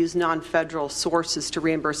has to use non-federal sources to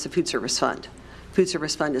reimburse the food service fund. Food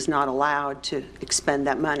service fund is not allowed to expend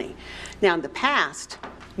that money. Now, in the past,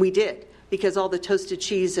 we did, because all the toasted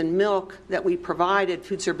cheese and milk that we provided,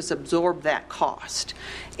 food service absorbed that cost.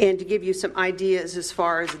 And to give you some ideas as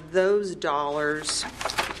far as those dollars,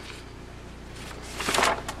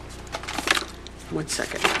 one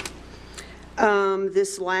second.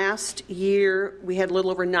 This last year, we had a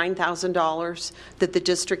little over $9,000 that the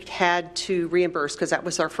district had to reimburse because that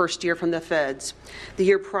was our first year from the feds. The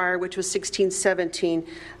year prior, which was 16-17,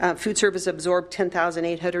 food service absorbed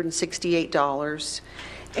 $10,868.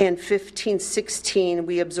 And 15-16,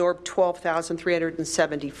 we absorbed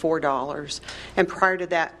 $12,374. And prior to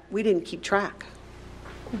that, we didn't keep track.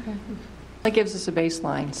 Okay. That gives us a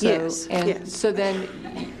baseline. Yes.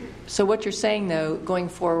 So what you're saying, though, going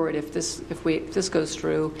forward, if this goes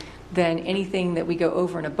through, then anything that we go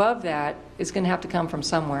over and above that is going to have to come from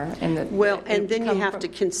somewhere. And then you have to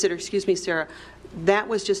consider, excuse me, Sarah, that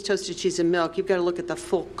was just toasted cheese and milk. You've got to look at the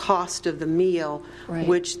full cost of the meal, right,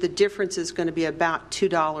 which the difference is going to be about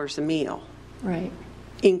 $2 a meal. Right.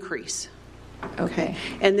 Increase. Okay.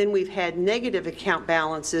 And then we've had negative account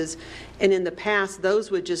balances, and in the past,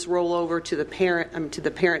 those would just roll over to the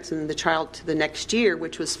parents and the child to the next year,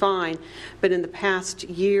 which was fine. But in the past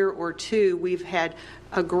year or two, we've had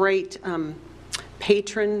a great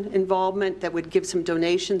patron involvement that would give some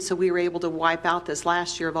donations, so we were able to wipe out this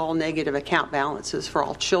last year of all negative account balances for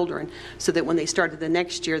all children, so that when they started the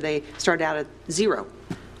next year, they started out at zero,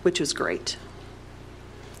 which was great.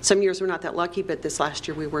 Some years we're not that lucky, but this last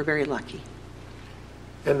year we were very lucky.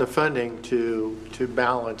 And the funding to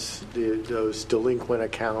balance those delinquent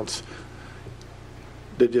accounts,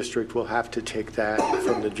 the district will have to take that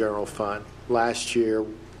from the general fund. Last year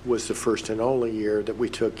was the first and only year that we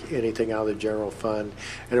took anything out of the general fund,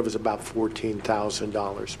 and it was about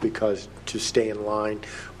 $14,000 because to stay in line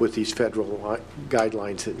with these federal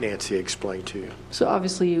guidelines that Nancy explained to you. So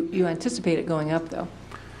obviously you anticipate it going up, though.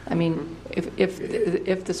 I mean,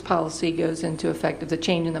 if this policy goes into effect, if the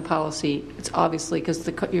change in the policy, it's obviously because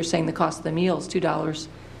you're saying the cost of the meal is $2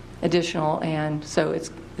 additional, and so it's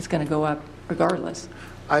going to go up regardless.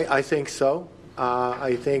 I think so.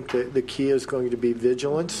 I think that the key is going to be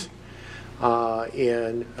vigilance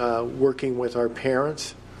in working with our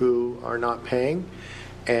parents who are not paying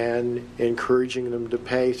and encouraging them to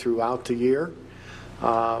pay throughout the year.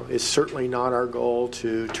 It's certainly not our goal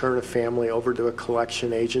to turn a family over to a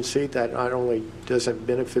collection agency. That not only doesn't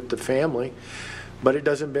benefit the family, but it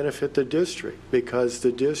doesn't benefit the district, because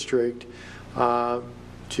the district,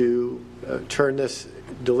 to turn this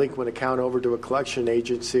delinquent account over to a collection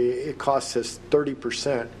agency, it costs us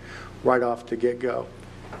 30% right off the get-go.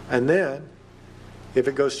 And then, if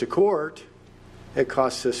it goes to court, it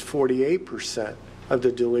costs us 48% of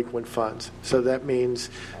the delinquent funds. So that means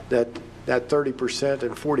that that 30%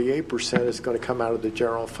 and 48% is going to come out of the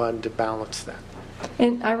general fund to balance that.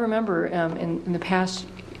 And I remember in the past,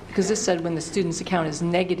 because this said when the student's account is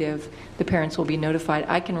negative, the parents will be notified.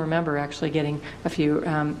 I can remember actually getting a few,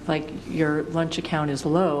 like your lunch account is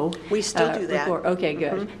low. We still do that. Okay,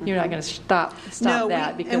 good. Mm-hmm. You're not going to stop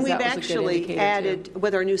that because and that we've was actually a good added,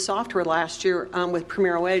 with our new software last year with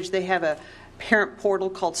Primero Edge, they have a parent portal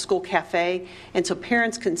called School Cafe, and so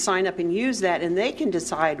parents can sign up and use that, and they can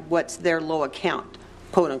decide what's their low account,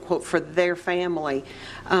 quote unquote, for their family.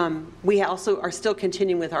 We also are still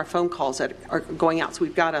continuing with our phone calls that are going out, so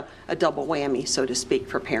we've got a double whammy, so to speak,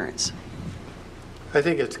 for parents. I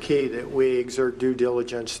think it's key that we exert due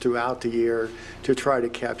diligence throughout the year to try to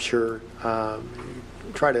capture,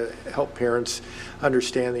 try to help parents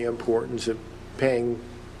understand the importance of paying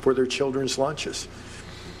for their children's lunches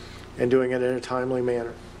and doing it in a timely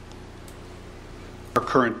manner. Our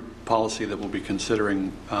current policy that we'll be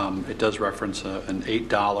considering, it does reference an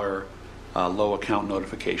 $8 low account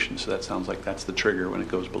notification, so that sounds like that's the trigger when it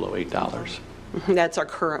goes below $8. Mm-hmm. That's our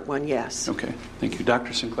current one, yes. Okay, thank you.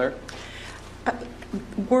 Dr. Sinclair?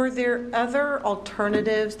 Were there other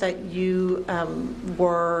alternatives that you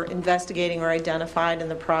were investigating or identified in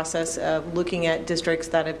the process of looking at districts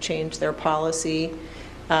that have changed their policy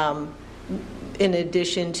in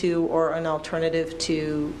addition to or an alternative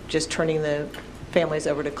to just turning the families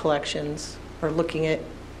over to collections or looking at?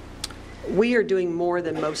 We are doing more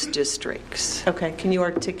than most districts. Okay. Can you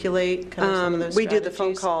articulate kind of some of those We strategies? do the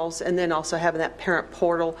phone calls and then also having that parent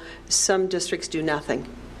portal. Some districts do nothing.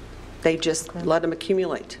 They just let them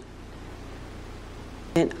accumulate.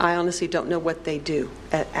 And I honestly don't know what they do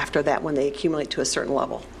after that when they accumulate to a certain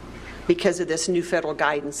level because of this new federal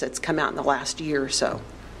guidance that's come out in the last year or so.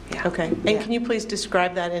 Yeah. Okay. And can you please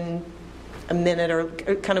describe that in a minute or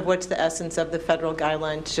kind of what's the essence of the federal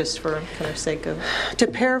guidelines just for kind of sake of? To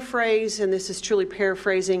paraphrase, and this is truly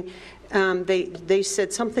paraphrasing, they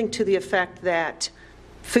said something to the effect that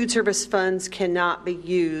food service funds cannot be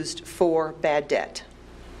used for bad debt.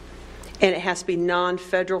 And it has to be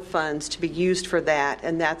non-federal funds to be used for that,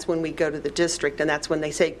 and that's when we go to the district, and that's when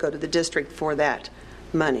they say go to the district for that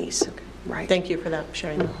monies. Okay. Right. Thank you for that,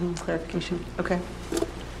 sharing that clarification. Okay.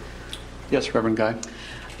 Yes, Reverend Guy?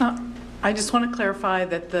 I just want to clarify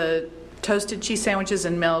that the toasted cheese sandwiches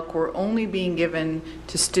and milk were only being given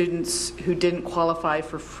to students who didn't qualify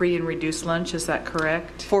for free and reduced lunch. Is that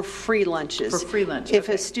correct? For free lunches. For free lunch. If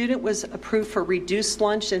okay. a student was approved for reduced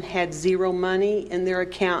lunch and had zero money in their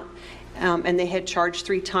account and they had charged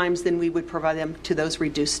 3 times, then we would provide them to those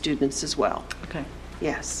reduced students as well. Okay.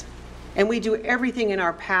 Yes. And we do everything in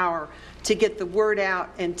our power to get the word out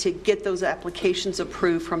and to get those applications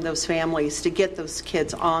approved from those families, to get those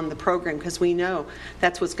kids on the program, because we know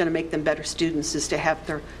that's what's going to make them better students, is to have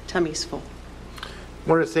their tummies full.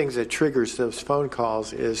 One of the things that triggers those phone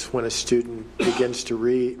calls is when a student begins to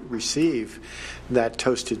receive that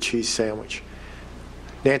toasted cheese sandwich.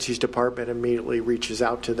 Nancy's department immediately reaches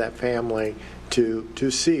out to that family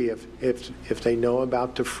to see if they know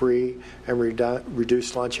about the free and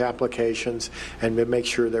reduced lunch applications and to make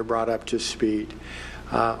sure they're brought up to speed,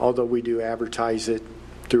 although we do advertise it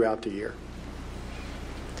throughout the year.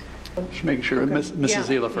 Just making sure. Mrs.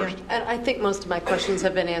 Zila first. Yeah. And I think most of my questions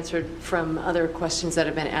have been answered from other questions that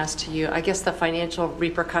have been asked to you. I guess the financial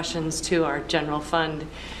repercussions to our general fund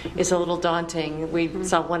is a little daunting. We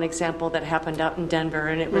saw one example that happened out in Denver,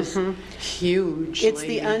 and it was huge. It's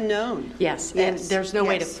the unknown. Yes, and there's no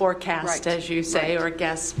way to forecast, as you say, or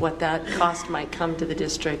guess what that cost might come to the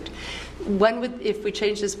district. When would, if we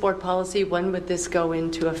change this board policy, when would this go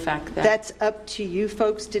into effect then? That's up to you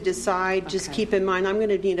folks to decide. Just keep in mind, I'm going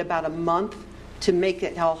to need about a month to make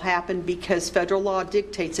it all happen because federal law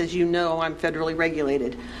dictates, as you know, I'm federally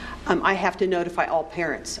regulated. I have to notify all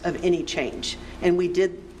parents of any change. And we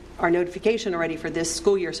did our notification already for this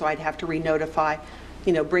school year, so I'd have to re-notify,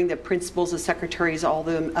 bring the principals, the secretaries, all of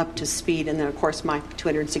them up to speed, and then, of course, my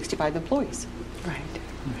 265 employees. Right.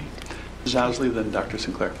 Ms. Owsley, then Dr.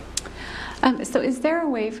 Sinclair. So is there a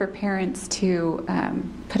way for parents to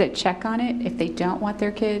put a check on it if they don't want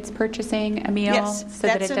their kids purchasing a meal so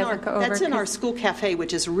that it doesn't go over? That's in our school cafe,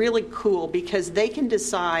 which is really cool because they can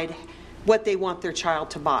decide what they want their child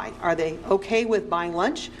to buy. Are they okay with buying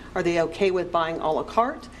lunch? Are they okay with buying a la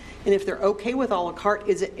carte? And if they're okay with a la carte,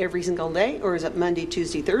 is it every single day or is it Monday,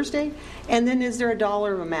 Tuesday, Thursday? And then is there a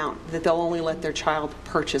dollar amount that they'll only let their child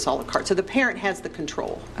purchase a la carte? So the parent has the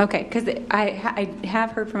control. Okay, because I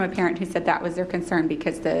have heard from a parent who said that was their concern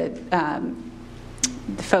because the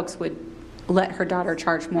folks would let her daughter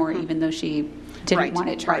charge more even though she didn't want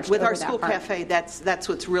it charged. With our over that school part. cafe, that's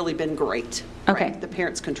what's really been great. Okay. Right? The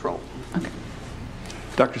parents' control. Okay.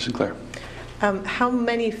 Dr. Sinclair. How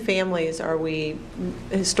many families are we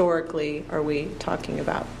talking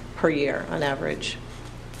about per year on average?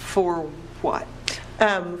 For what?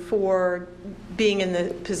 For being in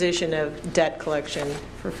the position of debt collection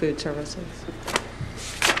for food services.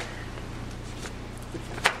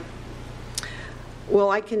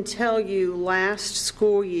 Well, I can tell you last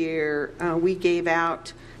school year we gave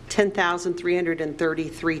out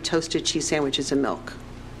 10,333 toasted cheese sandwiches and milk.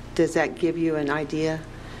 Does that give you an idea?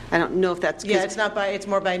 I don't know if that's... Yeah, it's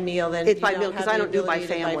more by meal than... It's by meal because I don't do by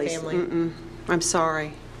families. I'm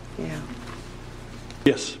sorry. Yeah.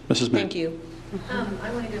 Yes, Mrs. Mann. Thank you.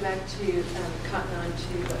 I want to go back to cotton on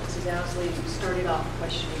to what Mrs. Owsley started off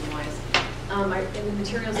questioning-wise. In the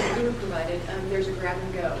materials that we were provided, there's a grab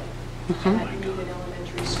and go at Neiman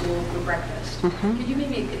Elementary School for breakfast. Could you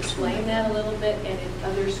maybe explain that a little bit, and if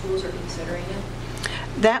other schools are considering it?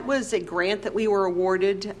 That was a grant that we were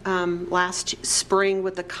awarded last spring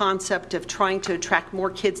with the concept of trying to attract more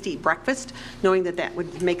kids to eat breakfast, knowing that that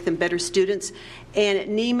would make them better students. And at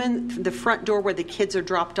Neiman, the front door where the kids are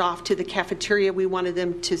dropped off to the cafeteria, we wanted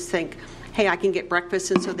them to think, hey, I can get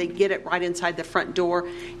breakfast, and so they get it right inside the front door.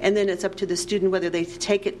 And then it's up to the student whether they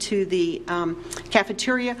take it to the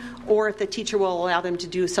cafeteria or if the teacher will allow them to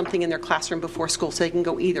do something in their classroom before school, so they can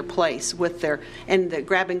go either place with their, and the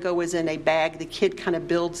grab and go is in a bag. The kid kind of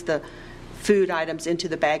builds the food items into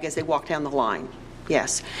the bag as they walk down the line.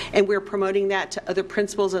 Yes. And we're promoting that to other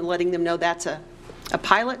principals and letting them know that's a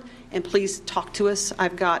pilot. And please talk to us.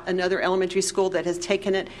 I've got another elementary school that has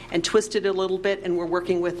taken it and twisted it a little bit, and we're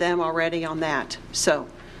working with them already on that. So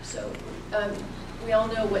we all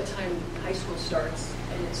know what time high school starts,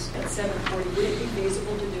 and it's at 7:40. Would it be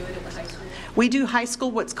feasible to do it at the high school? We do high school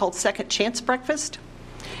what's called second chance breakfast.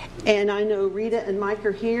 And I know Rita and Mike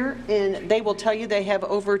are here, and they will tell you they have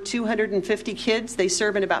over 250 kids. They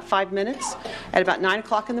serve in about 5 minutes at about 9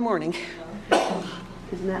 o'clock in the morning.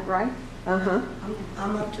 Isn't that right?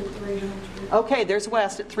 I'm up to 300. Okay, there's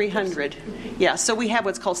West at 300. Yeah, so we have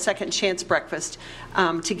what's called second chance breakfast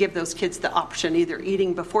to give those kids the option, either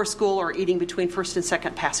eating before school or eating between first and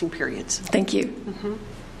second passing periods. Thank you.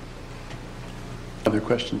 Other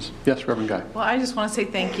questions? Yes, Reverend Guy. Well, I just want to say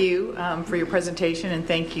thank you for your presentation, and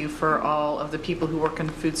thank you for all of the people who work in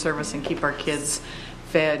food service and keep our kids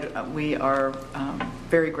fed. We are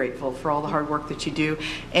very grateful for all the hard work that you do,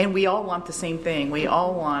 and we all want the same thing. We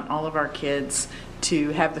all want all of our kids to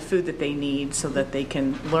have the food that they need so that they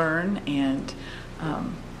can learn and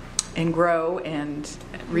grow and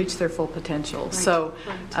reach their full potential. Right. So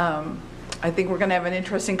I think we're going to have an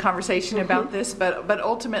interesting conversation about this, but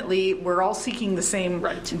ultimately we're all seeking the same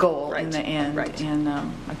goal in the end. Right. And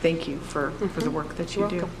I thank you for the work that you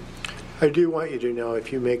do. I do want you to know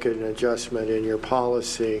if you make an adjustment in your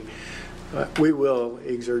policy, we will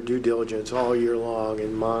exert due diligence all year long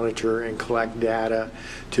and monitor and collect data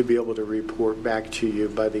to be able to report back to you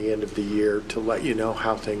by the end of the year to let you know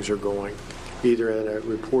how things are going, either in a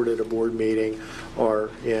report at a board meeting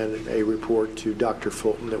or in a report to Dr.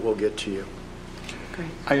 Fulton that we'll get to you. Great.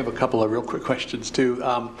 I have a couple of real quick questions, too.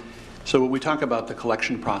 So when we talk about the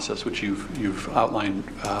collection process, which you've outlined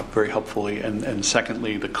very helpfully, and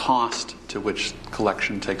secondly, the cost to which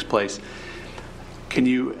collection takes place, can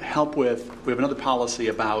you help with, we have another policy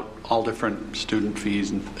about all different student fees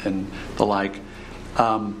and the like.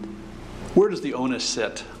 Where does the onus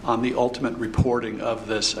sit on the ultimate reporting of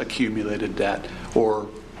this accumulated debt, or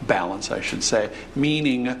balance, I should say?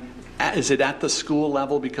 Meaning, is it at the school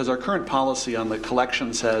level? Because our current policy on the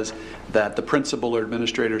collection says that the principal or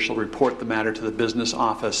administrator shall report the matter to the business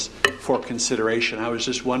office for consideration. I was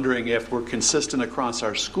just wondering if we're consistent across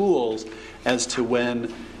our schools as to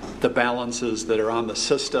when the balances that are on the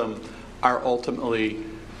system are ultimately,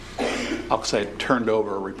 I'll say, turned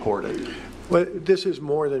over or reported. Well, this is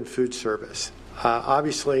more than food service.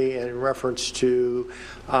 Obviously, in reference to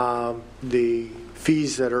the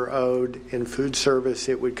fees that are owed in food service,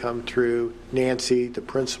 it would come through Nancy. The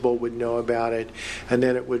principal would know about it, and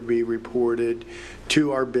then it would be reported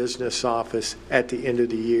to our business office at the end of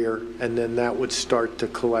the year, and then that would start the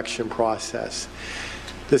collection process.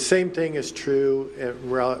 The same thing is true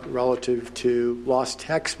relative to lost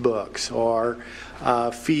textbooks or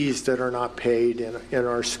fees that are not paid in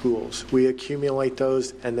our schools. We accumulate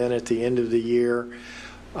those, and then at the end of the year,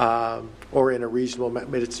 or in a reasonable amount,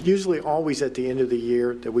 but it's usually always at the end of the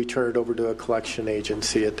year that we turn it over to a collection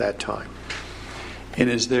agency at that time. And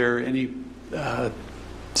is there any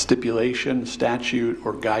stipulation, statute,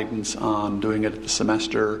 or guidance on doing it at the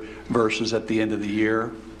semester versus at the end of the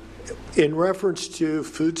year? In reference to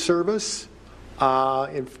food service,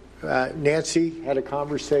 Nancy had a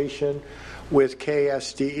conversation with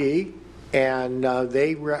KSDE and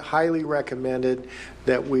they highly recommended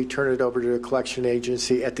that we turn it over to the collection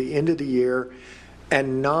agency at the end of the year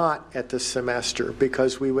and not at the semester,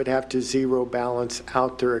 because we would have to zero balance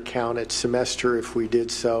out their account at semester. If we did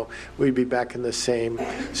so, we'd be back in the same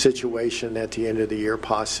situation at the end of the year,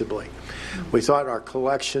 possibly. We thought our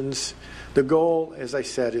collections, the goal, as I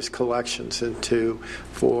said, is collections, and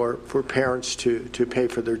for parents to pay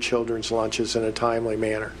for their children's lunches in a timely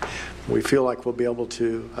manner. We feel like we'll be able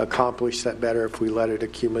to accomplish that better if we let it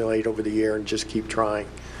accumulate over the year and just keep trying.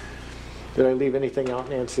 Did I leave anything out,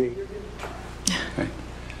 Nancy? Okay.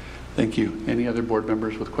 Thank you. Any other board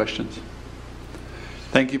members with questions?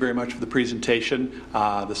 Thank you very much for the presentation.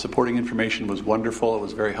 The supporting information was wonderful. It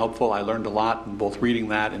was very helpful. I learned a lot in both reading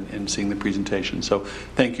that and seeing the presentation. So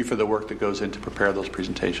thank you for the work that goes in to prepare those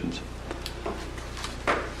presentations.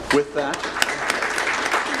 With that,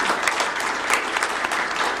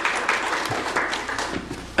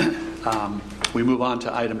 we move on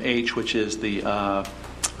to item H, which is the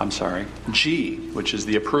G, which is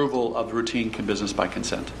the approval of routine business by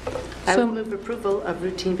consent. I would move approval of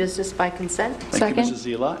routine business by consent. Thank you,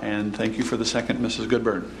 Mrs. Zila, and thank you for the second, Mrs.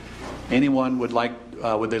 Goodburn. Anyone would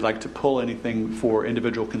they like to pull anything for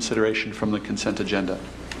individual consideration from the consent agenda?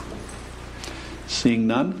 Seeing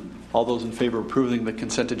none, all those in favor of approving the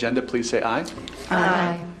consent agenda, please say aye.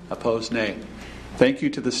 Aye. Opposed, nay. Thank you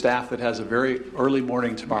to the staff that has a very early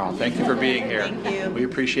morning tomorrow. Thank you for being here. Thank you. We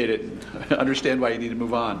appreciate it. I understand why you need to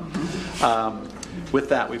move on. With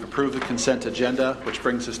that, we've approved the consent agenda, which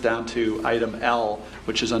brings us down to item L,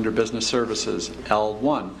 which is under business services,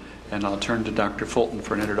 L1. And I'll turn to Dr. Fulton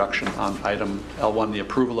for an introduction on item L1, the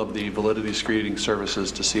approval of the validity screening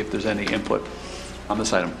services, to see if there's any input on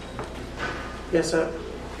this item. Yes, I'm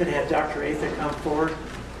going to have Dr. Atha come forward.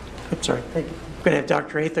 I'm sorry. Thank you. I'm going to have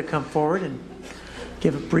Dr. Atha come forward and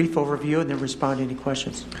give a brief overview and then respond to any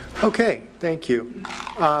questions. Okay, thank you.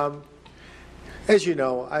 As you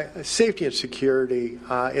know, safety and security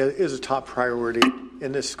is a top priority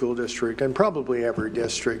in this school district and probably every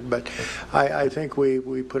district, but I think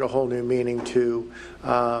we put a whole new meaning to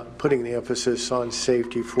putting the emphasis on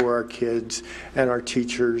safety for our kids and our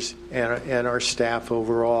teachers and our staff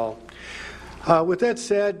overall. With that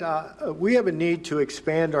said, we have a need to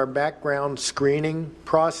expand our background screening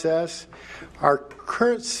process. Our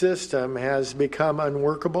current system has become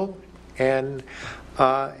unworkable and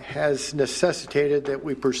has necessitated that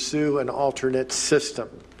we pursue an alternate system.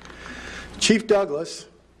 Chief Douglas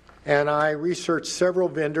and I researched several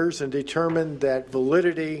vendors and determined that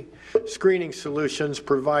Validity Screening Solutions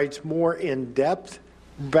provides more in-depth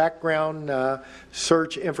background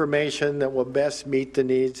search information that will best meet the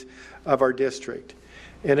needs of our district.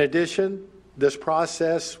 In addition, this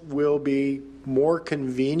process will be more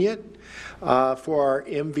convenient for our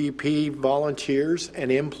MVP volunteers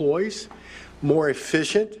and employees, more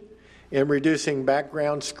efficient in reducing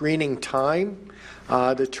background screening time.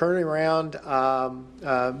 The turnaround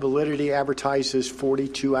Validity advertises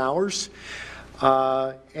 42 hours.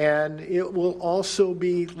 And it will also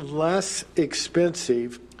be less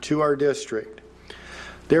expensive to our district.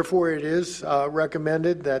 Therefore, it is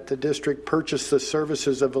recommended that the district purchase the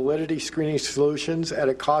services of Validity Screening Solutions at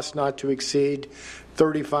a cost not to exceed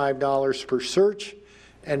 $35 per search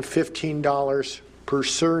and $15 per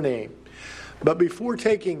surname. But before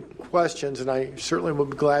taking questions, and I certainly will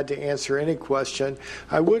be glad to answer any question,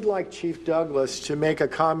 I would like Chief Douglas to make a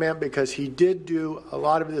comment, because he did do a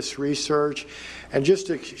lot of this research, and just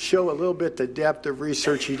to show a little bit the depth of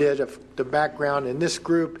research he did, of the background, and this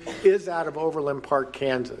group is out of Overland Park,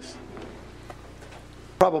 Kansas.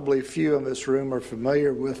 Probably few in this room are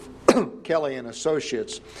familiar with Kelly and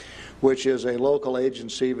Associates, which is a local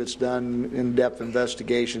agency that's done in-depth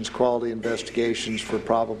investigations, quality investigations for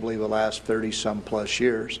probably the last 30-some plus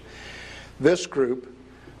years. This group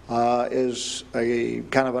is a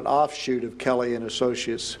kind of an offshoot of Kelly and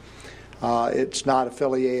Associates. It's not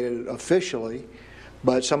affiliated officially,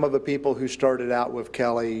 but some of the people who started out with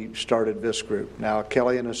Kelly started this group. Now,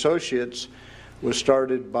 Kelly and Associates was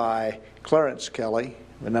started by Clarence Kelly,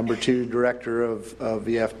 the number 2 director of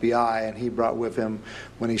the FBI, and he brought with him,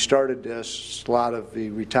 when he started this, a lot of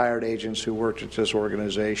the retired agents who worked at this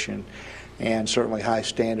organization, and certainly high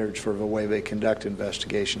standards for the way they conduct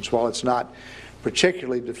investigations. While it's not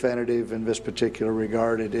particularly definitive in this particular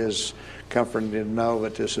regard, it is comforting to know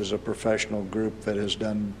that this is a professional group that has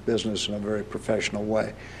done business in a very professional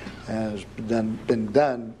way and has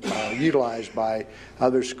been utilized by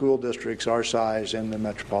other school districts our size in the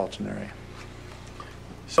metropolitan area.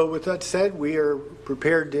 So with that said, we are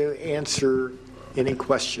prepared to answer any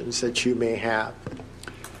questions that you may have.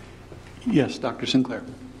 Yes, Dr. Sinclair.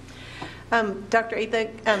 Dr. Atha,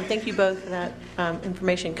 thank you both for that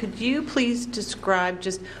information. Could you please describe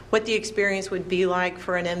just what the experience would be like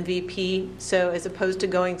for an MVP? So as opposed to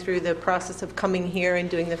going through the process of coming here and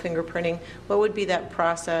doing the fingerprinting, what would be that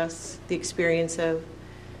process, the experience of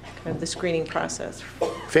kind of the screening process?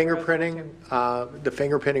 Fingerprinting, the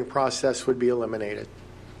fingerprinting process would be eliminated.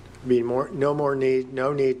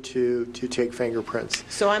 No need to take fingerprints.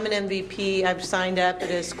 So I'm an MVP. I've signed up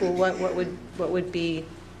at a school. What would be?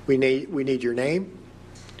 We need your name.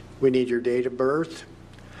 We need your date of birth.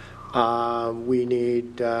 We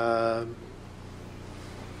need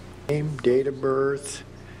name, date of birth,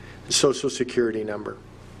 social security number.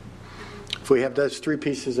 If we have those three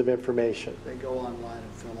pieces of information. They go online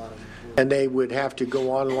and fill out. And they would have to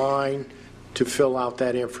go online to fill out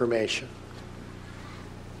that information.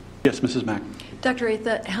 Yes, Mrs. Mack. Dr.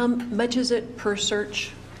 Atha, how much is it per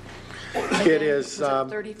search? It is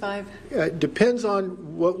 35? Depends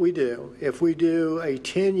on what we do. If we do a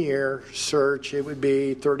 10-year search, it would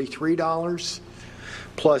be $33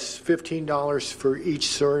 plus $15 for each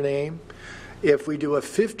surname. If we do a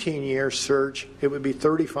 15-year search, it would be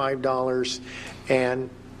 $35 and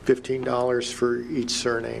 $15 for each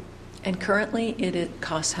surname. And currently, it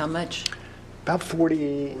costs how much? About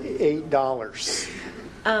 $48.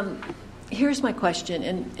 Here's my question,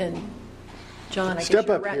 and John, I Step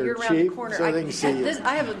guess up here, you're around Chief, the corner. so they can see you.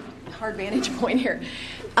 I have a hard vantage point here.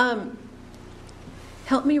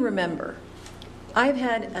 Help me remember. I've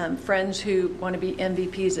had friends who want to be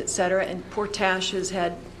MVPs, et cetera, and poor Tash has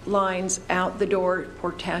had lines out the door,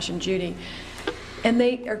 poor Tash and Judy, and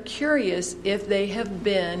they are curious if they've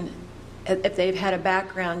had a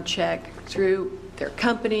background check through their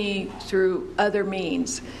company, through other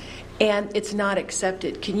means, and it's not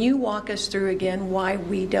accepted. Can you walk us through again why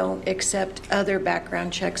we don't accept other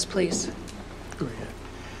background checks, please?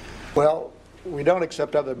 Well, we don't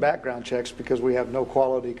accept other background checks because we have no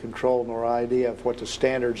quality control nor idea of what the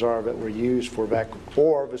standards are that were used for VET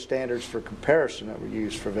or the standards for comparison that were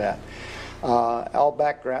used for VET.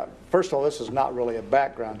 First of all, this is not really a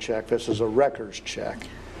background check. This is a records check,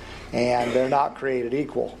 and they're not created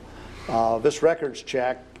equal. This records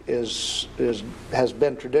check has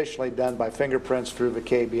been traditionally done by fingerprints through the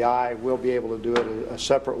KBI. We'll be able to do it a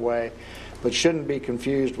separate way, but shouldn't be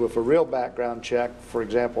confused with a real background check. For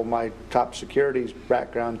example, my top security's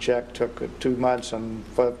background check took 2 months and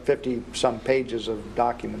 50-some pages of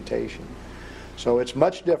documentation. So it's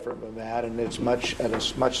much different than that, and it's at a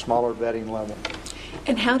much smaller vetting level.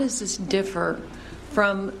 And how does this differ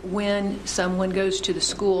from when someone goes to the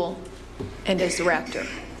school and does the Raptor?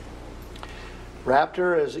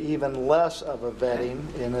 Raptor is even less of a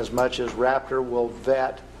vetting in as much as Raptor will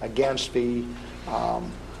vet against the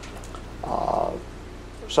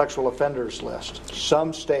sexual offenders list.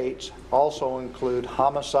 Some states also include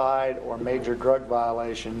homicide or major drug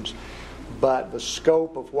violations, but the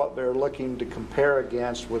scope of what they're looking to compare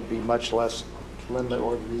against would be much less limited,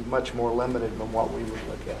 or be much more limited than what we would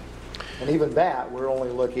look at. And even that, we're only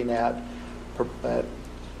looking at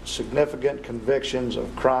significant convictions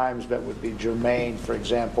of crimes that would be germane, for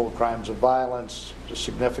example, crimes of violence,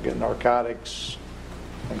 significant narcotics,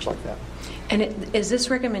 things like that. And is this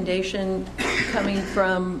recommendation coming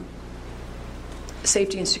from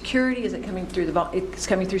safety and security? Is it coming through it's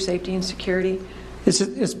coming through safety and security?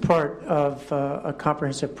 It's part of a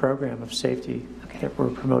comprehensive program of safety that we're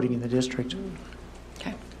promoting in the district.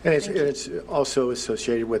 Okay. And it's also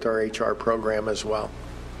associated with our HR program as well.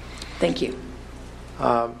 Thank you.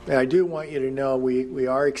 And I do want you to know we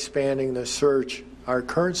are expanding the search. Our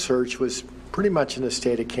current search was pretty much in the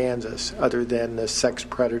state of Kansas, other than the sex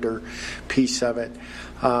predator piece of it.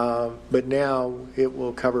 But now it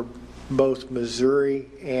will cover both Missouri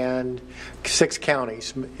and 6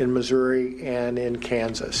 counties in Missouri and in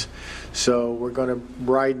Kansas. So we're going to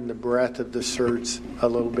broaden the breadth of the search a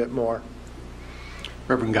little bit more.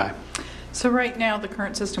 Reverend Guy. So right now, the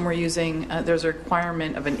current system we're using, there's a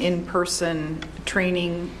requirement of an in-person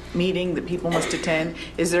training meeting that people must attend.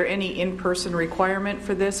 Is there any in-person requirement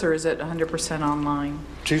for this, or is it 100% online?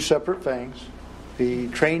 2 separate things. The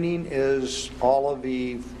training is all of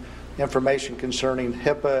the information concerning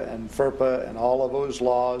HIPAA and FERPA and all of those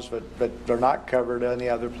laws, but they're not covered any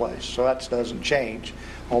other place. So that doesn't change,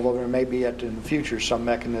 although there may be in the future some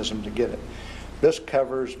mechanism to get it. This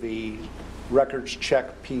covers the records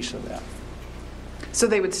check piece of that. So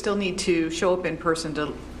they would still need to show up in person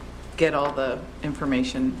to get all the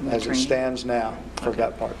information from the As training? it stands now, for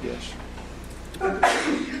that part, yes.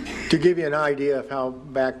 To give you an idea of how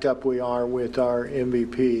backed up we are with our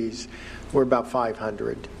MVPs, we're about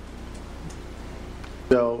 500.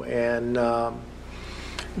 So, and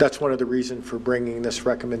that's one of the reasons for bringing this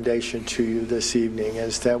recommendation to you this evening,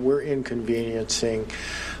 is that we're inconveniencing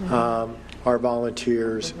our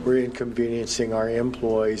volunteers, we're inconveniencing our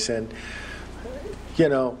employees, and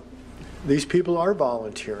these people are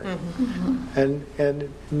volunteering, and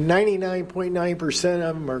 99.9%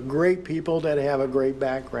 of them are great people that have a great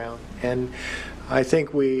background, and I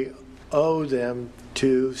think we owe them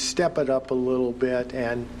to step it up a little bit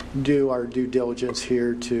and do our due diligence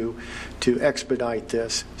here to expedite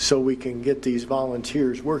this so we can get these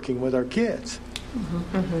volunteers working with our kids.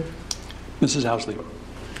 Mrs. Housley.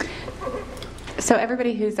 So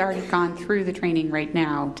everybody who's already gone through the training right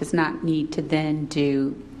now does not need to then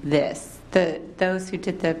do this. Those who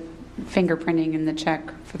did the fingerprinting and the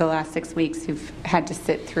check for the last 6 weeks, who've had to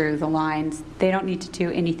sit through the lines, they don't need to do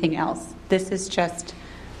anything else. This is just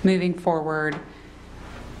moving forward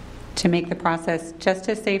to make the process just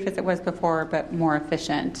as safe as it was before, but more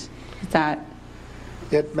efficient. Is that?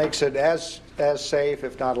 It makes it as safe,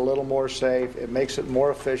 if not a little more safe. It makes it more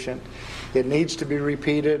efficient. It needs to be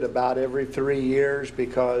repeated about every 3 years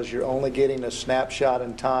because you're only getting a snapshot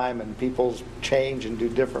in time, and people change and do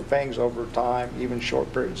different things over time, even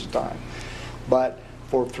short periods of time. But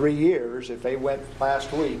for 3 years, if they went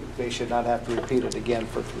last week, they should not have to repeat it again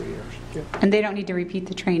for 3 years. Yeah. And they don't need to repeat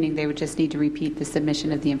the training. They would just need to repeat the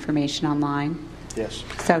submission of the information online. Yes.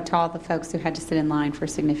 So to all the folks who had to sit in line for a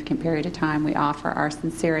significant period of time, we offer our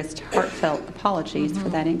sincerest, heartfelt apologies for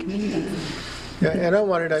that inconvenience. Yeah, and I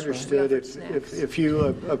wanted understood if you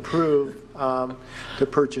approve the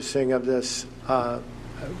purchasing of this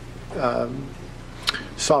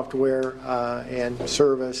software and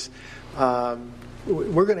service,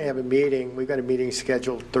 we're going to have a meeting. We've got a meeting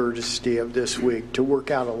scheduled Thursday of this week to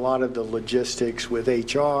work out a lot of the logistics with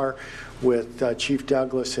HR, with Chief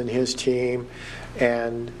Douglas and his team,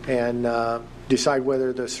 and decide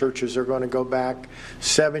whether the searches are going to go back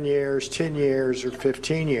 7 years, 10 years, or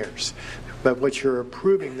 15 years. But what you're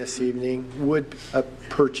approving this evening would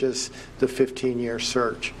purchase the 15-year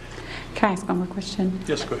search. Can I ask one more question?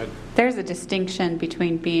 Yes, go ahead. There's a distinction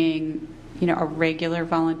between being, a regular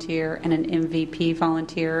volunteer and an MVP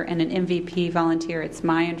volunteer. And an MVP volunteer, it's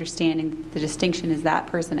my understanding, the distinction is that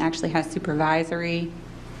person actually has supervisory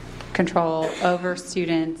control over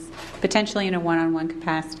students, potentially in a one-on-one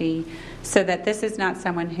capacity, so that this is not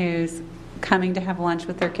someone who's coming to have lunch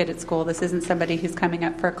with their kid at school. This isn't somebody who's coming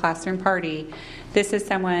up for a classroom party. This is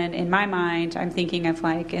someone, in my mind, I'm thinking of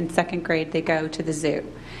like in second grade, they go to the zoo.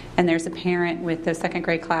 And there's a parent with the second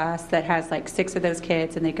grade class that has like 6 of those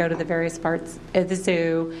kids, and they go to the various parts of the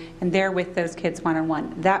zoo, and they're with those kids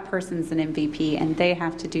one-on-one. That person's an MVP, and they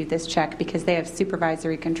have to do this check because they have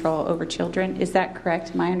supervisory control over children. Is that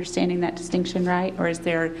correct? Am I understanding that distinction right? Or is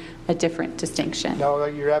there a different distinction? No,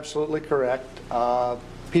 you're absolutely correct.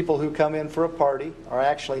 People who come in for a party are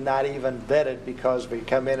actually not even vetted because we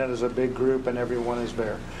come in as a big group and everyone is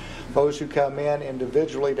there. Those who come in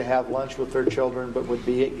individually to have lunch with their children but would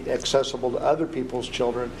be accessible to other people's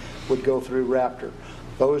children would go through Raptor.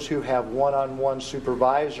 Those who have one-on-one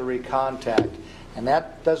supervisory contact, and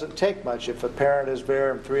that doesn't take much. If a parent is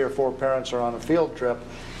there and 3 or 4 parents are on a field trip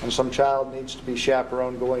and some child needs to be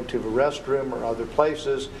chaperoned going to the restroom or other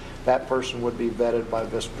places, that person would be vetted by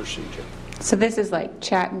this procedure. So this is like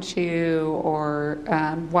Chat and Chew or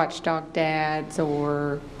Watchdog Dads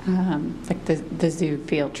or like the zoo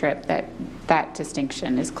field trip. That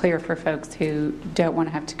distinction is clear for folks who don't want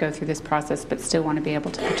to have to go through this process but still want to be able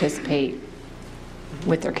to participate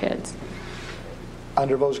with their kids.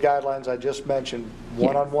 Under those guidelines I just mentioned,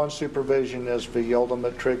 one-on-one supervision is the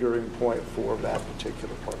ultimate triggering point for that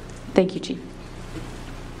particular part. Thank you, Chief.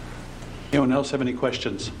 Anyone else have any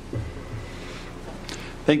questions?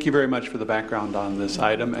 Thank you very much for the background on this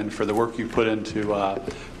item and for the work you put in to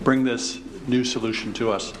bring this new solution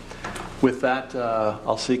to us. With that,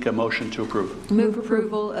 I'll seek a motion to approve. Move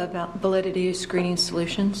approval of Validity Screening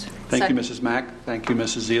Solutions. Thank you, Mrs. Mack. Thank you,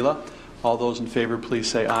 Mrs. Zila. All those in favor, please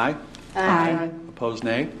say aye. Aye. Opposed,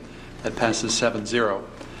 nay. That passes 7-0.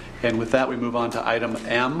 And with that, we move on to item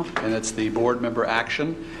M, and it's the board member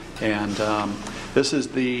action. And this is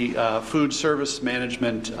the food service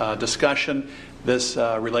management discussion. This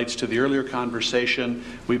relates to the earlier conversation.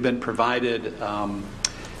 We've been provided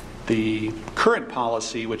the current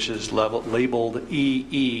policy, which is labeled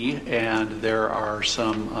EE, and there are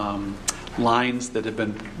some lines that have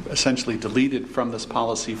been essentially deleted from this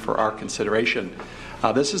policy for our consideration.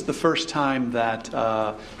 This is the first time that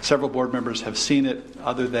several board members have seen it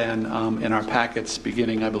other than in our packets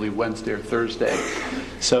beginning, I believe, Wednesday or Thursday.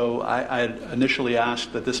 So I initially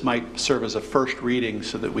asked that this might serve as a first reading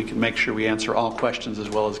so that we can make sure we answer all questions as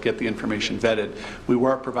well as get the information vetted. We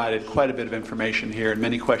were provided quite a bit of information here, and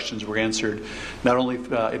many questions were answered not only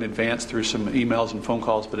in advance through some emails and phone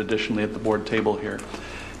calls, but additionally at the board table here.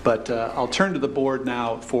 But I'll turn to the board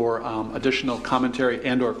now for additional commentary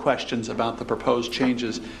and or questions about the proposed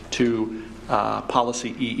changes to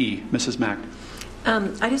policy EE. Mrs. Mack.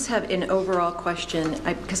 I just have an overall question,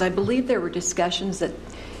 because I believe there were discussions that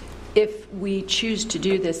if we choose to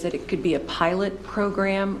do this, that it could be a pilot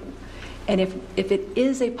program. And if it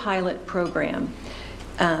is a pilot program,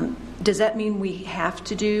 does that mean we have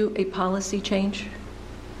to do a policy change?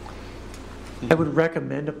 I would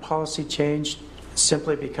recommend a policy change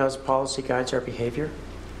simply because policy guides our behavior.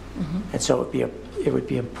 Mm-hmm. And so it would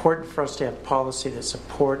be important for us to have policy that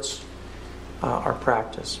supports our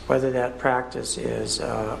practice, whether that practice is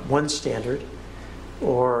one standard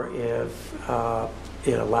or if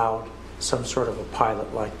it allowed some sort of a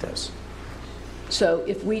pilot like this. So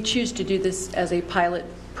if we choose to do this as a pilot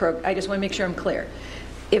program, I just want to make sure I'm clear.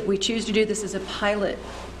 If we choose to do this as a pilot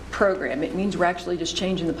program, it means we're actually just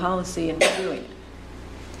changing the policy and doing it.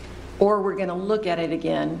 Or we're going to look at it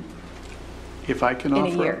again if I can in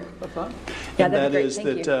offer a year. A thought. Yeah, and that great. is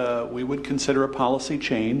Thank that we would consider a policy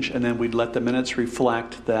change, and then we'd let the minutes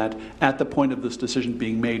reflect that at the point of this decision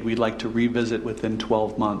being made, we'd like to revisit within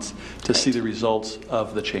 12 months to see the results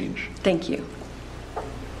of the change. Thank you.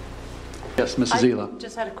 Yes, Mrs. Zila. I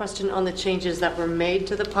just had a question on the changes that were made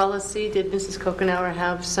to the policy. Did Mrs. Kokenauer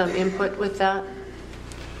have some input with that?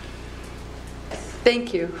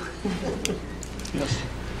 Thank you. Yes.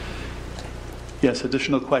 Yes,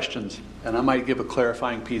 additional questions. And I might give a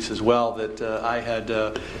clarifying piece as well that I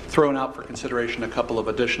had thrown out for consideration a couple of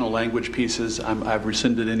additional language pieces. I've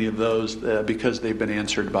rescinded any of those because they've been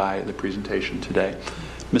answered by the presentation today.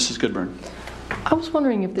 Mrs. Goodburn. I was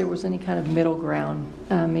wondering if there was any kind of middle ground,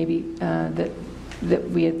 maybe that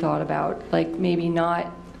we had thought about, like maybe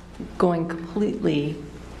not going completely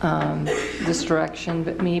this direction,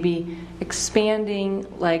 but maybe expanding,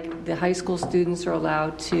 like the high school students are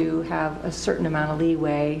allowed to have a certain amount of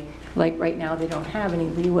leeway. Like right now they don't have any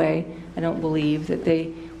leeway. I don't believe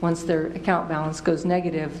that once their account balance goes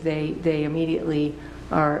negative, they immediately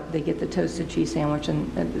they get the toasted cheese sandwich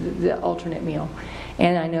and the alternate meal.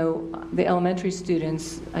 And I know the elementary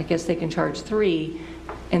students, I guess they can charge 3,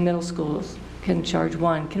 and middle schools can charge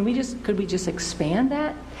 1. Could we just expand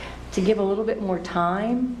that to give a little bit more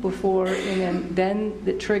time before, and then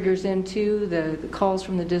that triggers into the calls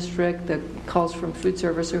from the district, the calls from food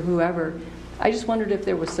service or whoever. I just wondered if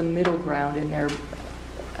there was some middle ground in there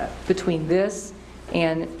between this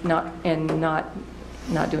and not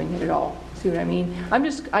doing it at all. See what I mean?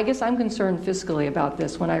 I guess I'm concerned fiscally about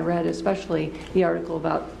this when I read especially the article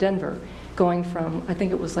about Denver going from, I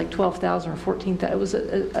think it was like 12,000 or 14,000. It was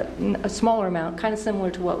a smaller amount, kind of similar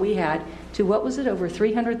to what we had, to what was it, over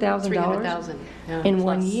 $300,000? $300,000 in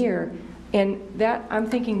 1 year. And that, I'm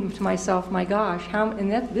thinking to myself, my gosh,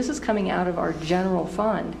 this is coming out of our general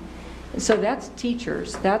fund. So that's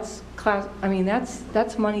teachers, that's class,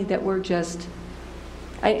 that's money that we're just,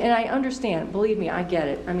 and I understand, believe me, I get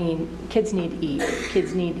it. I mean, kids need to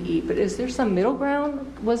eat, but is there some middle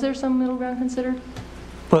ground? Was there some middle ground considered?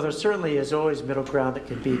 Well, there certainly is always middle ground that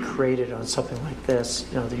can be created on something like this.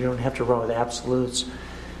 You don't have to run with absolutes.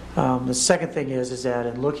 The second thing is that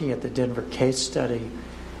in looking at the Denver case study,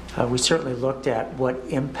 we certainly looked at what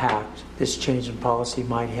impact this change in policy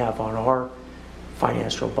might have on our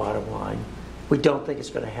financial bottom line. We don't think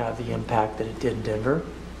it's going to have the impact that it did in Denver.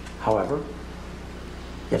 However,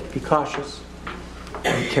 you have to be cautious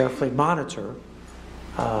and carefully monitor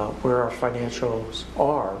where our financials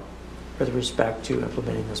are with respect to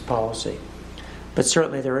implementing this policy. But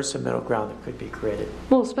certainly there is some middle ground that could be created.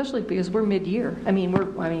 Well, especially because we're mid-year.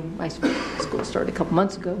 My school started a couple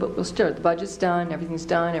months ago, but we'll start. The budget's done, everything's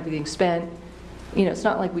spent. It's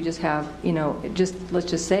not like we just have,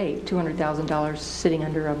 let's just say $200,000 sitting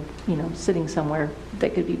under sitting somewhere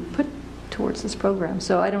that could be put towards this program.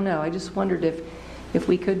 So I don't know. I just wondered if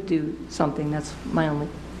we could do something. That's my only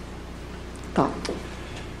thought.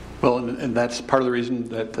 Well, and that's part of the reason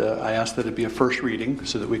that I asked that it be a first reading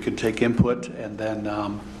so that we could take input, and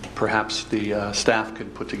then perhaps the staff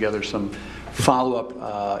could put together some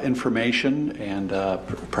follow-up information and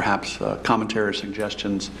perhaps commentary or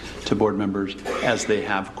suggestions to board members as they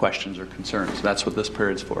have questions or concerns. That's what this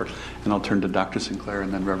period's for. And I'll turn to Dr. Sinclair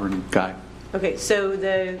and then Reverend Guy. Okay, so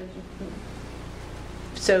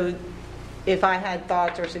if I had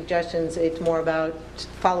thoughts or suggestions, it's more about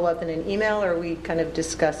follow-up in an email, or are we kind of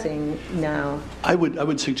discussing now? I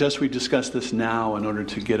would suggest we discuss this now in order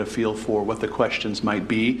to get a feel for what the questions might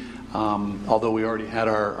be. Although we already had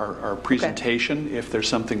our presentation, okay. If there's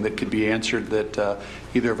something that could be answered that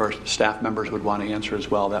either of our staff members would want to answer as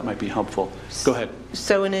well, that might be helpful. Go ahead.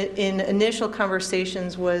 So in initial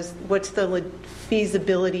conversations what's the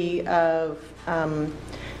feasibility of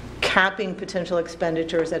capping potential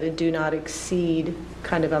expenditures at a do not exceed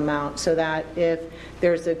kind of amount, so that if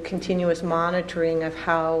there's a continuous monitoring of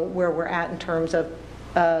where we're at in terms of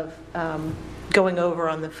going over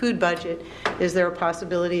on the food budget, is there a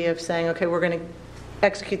possibility of saying, okay, we're going to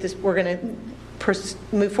execute this, we're going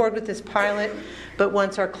to move forward with this pilot, but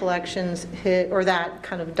once our collections hit, or that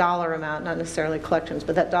kind of dollar amount, not necessarily collections,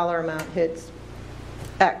 but that dollar amount hits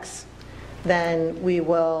X, then we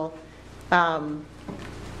will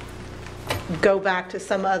go back to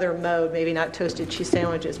some other mode, maybe not toasted cheese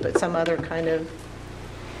sandwiches, but some other kind of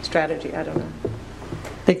strategy. I don't know.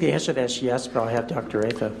 I think the answer to that is yes, but I'll have Dr.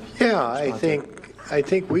 Atha. Yeah, I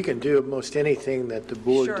think we can do most anything that the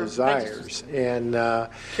board desires. And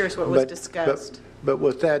curious what was discussed. But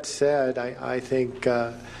with that said, I think,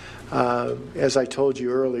 as I told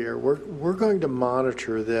you earlier, we're going to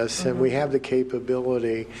monitor this, mm-hmm. and we have the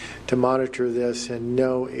capability to monitor this and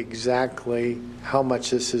know exactly how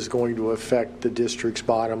much this is going to affect the district's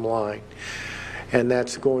bottom line. And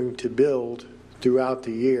that's going to build throughout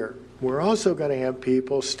the year. We're also going to have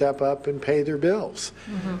people step up and pay their bills.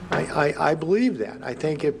 Mm-hmm. I believe that. I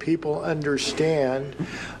think if people understand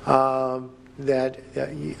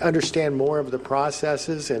understand more of the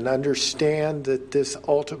processes and understand that this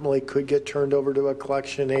ultimately could get turned over to a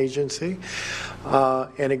collection agency,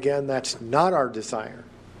 and again, that's not our desire.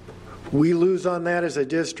 We lose on that as a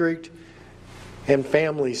district, and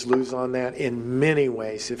families lose on that in many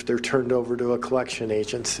ways if they're turned over to a collection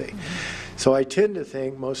agency. Mm-hmm. So I tend to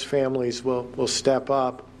think most families will step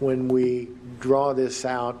up when we draw this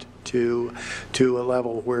out to a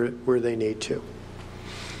level where they need to.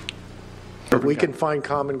 But we can find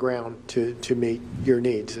common ground to meet your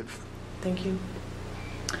needs. Thank you.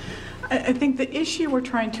 I think the issue we're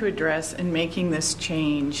trying to address in making this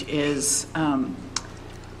change is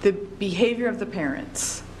the behavior of the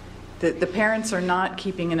parents. The parents are not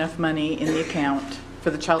keeping enough money in the account for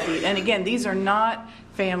the child to eat. And again, these are not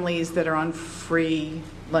families that are on free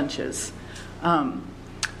lunches.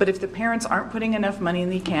 But if the parents aren't putting enough money in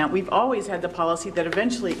the account, we've always had the policy that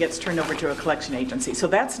eventually it gets turned over to a collection agency. So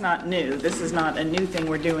that's not new. This is not a new thing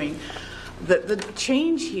we're doing. The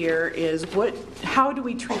change here is how do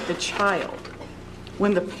we treat the child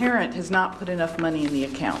when the parent has not put enough money in the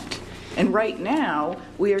account? And right now,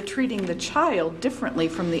 we are treating the child differently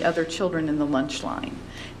from the other children in the lunch line.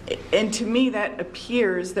 And to me, that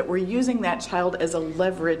appears that we're using that child as a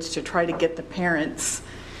leverage to try to get the parents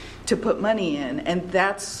to put money in. And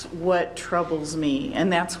that's what troubles me.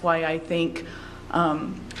 And that's why I think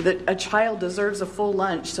that a child deserves a full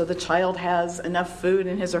lunch so the child has enough food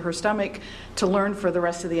in his or her stomach to learn for the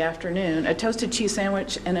rest of the afternoon. A toasted cheese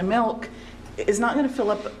sandwich and a milk is not going to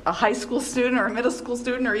fill up a high school student or a middle school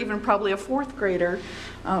student or even probably a fourth grader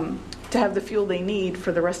to have the fuel they need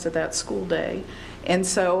for the rest of that school day. And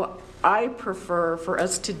so I prefer for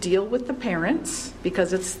us to deal with the parents,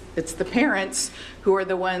 because it's the parents who are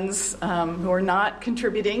the ones who are not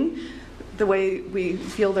contributing the way we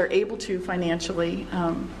feel they're able to financially,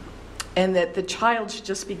 and that the child should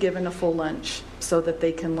just be given a full lunch so that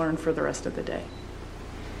they can learn for the rest of the day.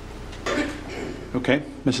 Okay,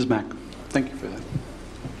 Mrs. Mack. Thank you for that.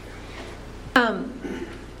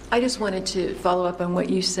 I just wanted to follow up on what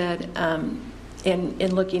you said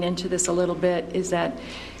in looking into this a little bit, is that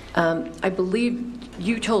I believe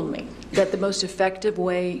you told me that the most effective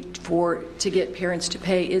way to get parents to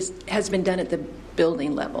pay has been done at the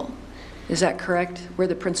building level. Is that correct? Where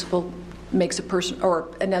the principal makes a person or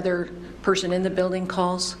another person in the building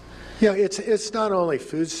calls? Yeah, it's not only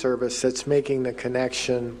food service that's making the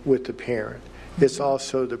connection with the parent. It's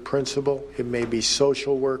also the principal. It may be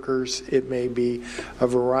social workers. It may be a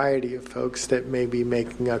variety of folks that may be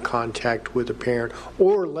making a contact with a parent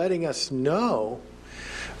or letting us know,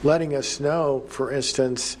 for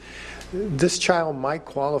instance, this child might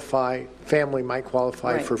qualify, family might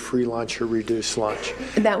qualify right. for free lunch or reduced lunch.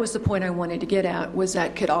 And that was the point I wanted to get at, was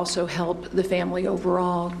that could also help the family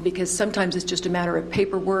overall, because sometimes it's just a matter of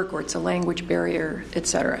paperwork or it's a language barrier, et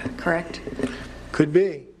cetera, correct? Could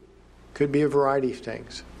be. Could be a variety of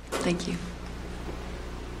things. Thank you.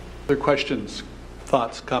 Other questions,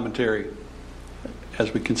 thoughts, commentary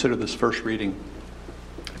as we consider this first reading?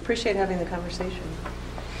 Appreciate having the conversation.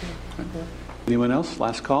 Anyone else?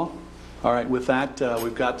 Last call? All right, with that,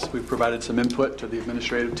 we've provided some input to the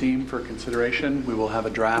administrative team for consideration. We will have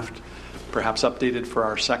a draft, perhaps updated for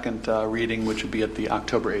our second reading, which would be at the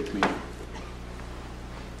October 8th meeting.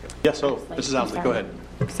 Yes, Mrs. Ousley, go ahead.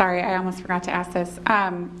 Sorry, I almost forgot to ask this.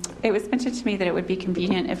 It was mentioned to me that it would be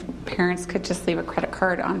convenient if parents could just leave a credit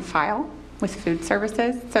card on file with food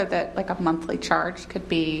services so that like a monthly charge could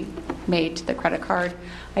be made to the credit card.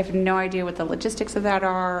 I have no idea what the logistics of that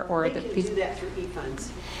are or they can do that through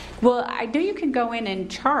eFunds. Well, I know you can go in and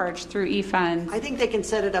charge through eFunds. I think they can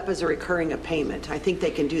set it up as a recurring payment. I think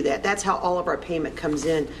they can do that. That's how all of our payment comes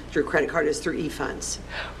in through credit card, is through eFunds.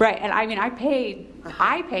 Right, and I mean, I pay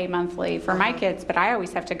monthly for my kids, but I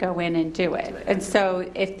always have to go in and do it. And so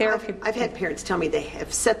if I've had parents tell me they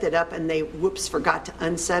have set that up and they forgot to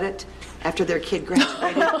unset it after their kid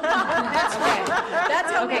graduated. That's right.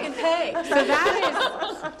 That's how okay. we can pay.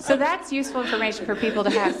 So that's useful information for people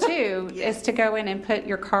to have too, is to go in and put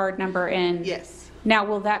your card number in. Yes. Now,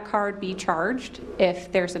 will that card be charged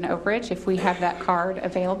if there's an overage, if we have that card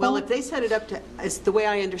available? Well, if they set it up to, as the way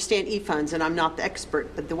I understand eFunds, and I'm not the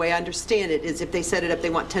expert, but the way I understand it is if they set it up,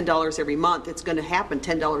 they want $10 every month, it's going to happen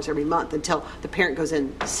 $10 every month until the parent goes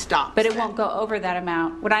in and stops. But it won't go over that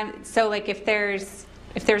amount. So like if there's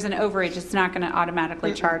an overage, it's not going to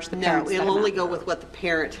automatically charge the parent. No, it'll only go with what the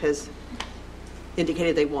parent has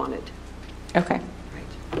indicated they wanted. Okay.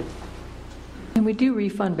 And we do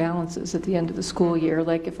refund balances at the end of the school year.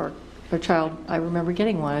 Like if our child, I remember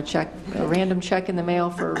getting one, a random check in the mail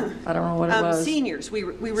for, I don't know what it was. Seniors, we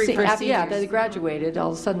refund seniors. Yeah, they graduated.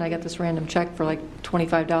 All of a sudden I got this random check for like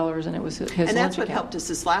 $25 and it was his lunch account. And that's what helped us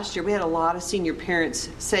this last year. We had a lot of senior parents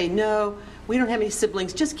say, no, we don't have any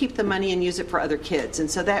siblings, just keep the money and use it for other kids. And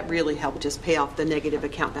so that really helped us pay off the negative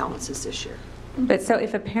account balances this year. But so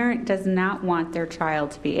if a parent does not want their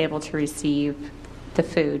child to be able to receive the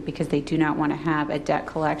food because they do not want to have a debt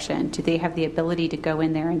collection, do they have the ability to go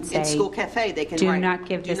in there and say, in School Cafe, they can do write, not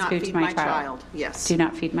give do this not food feed to my child. Yes. Do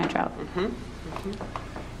not feed my child. Mm-hmm.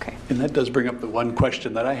 Mm-hmm. Okay. And that does bring up the one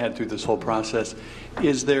question that I had through this whole process.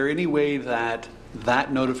 Is there any way that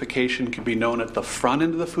notification can be known at the front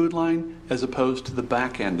end of the food line as opposed to the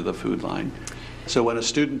back end of the food line? So when a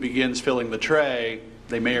student begins filling the tray,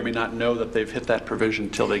 they may or may not know that they've hit that provision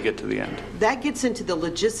until they get to the end. That gets into the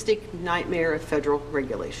logistic nightmare of federal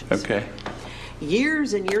regulations. Okay.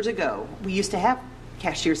 Years and years ago, we used to have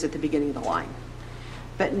cashiers at the beginning of the line.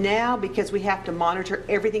 But now, because we have to monitor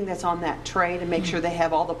everything that's on that tray to make sure they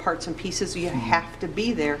have all the parts and pieces, you have to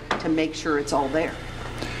be there to make sure it's all there.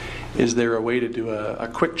 Is there a way to do a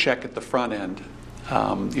quick check at the front end?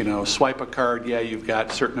 Swipe a card, you've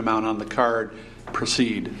got a certain amount on the card,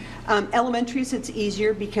 proceed. Elementaries, it's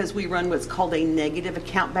easier because we run what's called a negative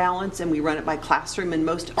account balance, and we run it by classroom, and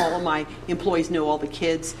all of my employees know all the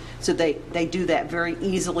kids, so they do that very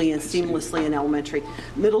easily and seamlessly in elementary.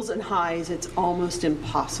 Middles and highs, it's almost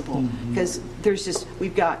impossible because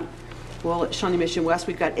at Shawnee Mission West,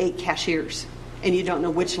 we've got 8 cashiers, and you don't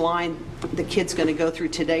know which line the kid's going to go through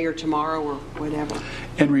today or tomorrow or whatever.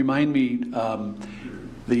 And remind me,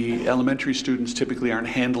 the elementary students typically aren't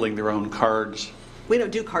handling their own cards. We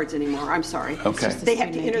don't do cards anymore. I'm sorry. Okay. They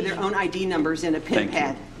have to enter their own ID numbers in a pin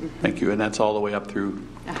pad. Thank you. And that's all the way up through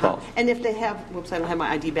 12. And if they have, I don't have my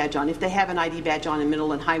ID badge on. If they have an ID badge on in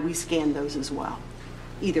middle and high, we scan those as well.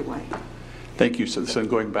 Either way. Thank you. So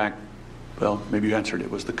going back, well, maybe you answered it.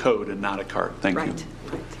 It was the code and not a card. Thank you.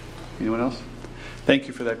 Right. Anyone else? Thank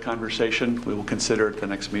you for that conversation. We will consider it at the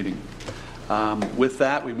next meeting. With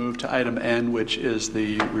that, we move to item N, which is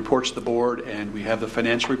the reports to the board, and we have the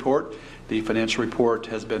financial report. The financial report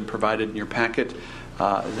has been provided in your packet.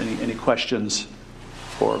 Any questions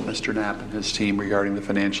for Mr. Knapp and his team regarding the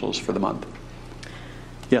financials for the month?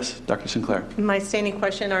 Yes, Dr. Sinclair. My standing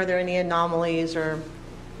question, are there any anomalies or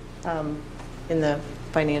in the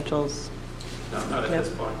financials? No, not at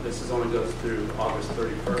this point. This only goes through August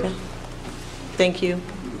 31st. Okay. Thank you.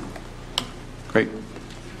 Great.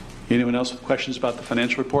 Anyone else with questions about the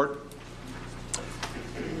financial report?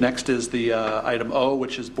 Next is the item O,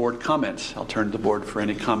 which is board comments. I'll turn to the board for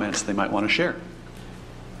any comments they might want to share.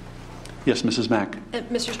 Yes, Mrs. Mack.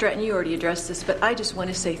 Mr. Stratton, you already addressed this, but I just want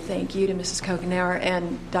to say thank you to Mrs. Kokenauer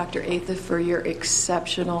and Dr. Atha for your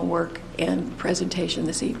exceptional work and presentation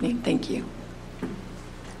this evening. Thank you.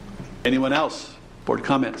 Anyone else? Board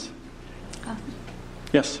comments?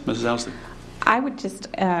 Yes, Mrs. Ousley. I would just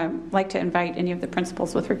like to invite any of the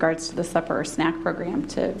principals with regards to the supper or snack program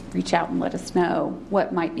to reach out and let us know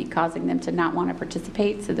what might be causing them to not want to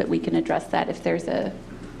participate so that we can address that if there's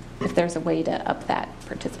a way to up that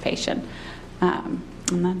participation. And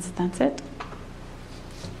that's it.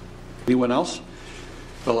 Anyone else?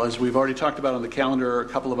 Well, as we've already talked about on the calendar, a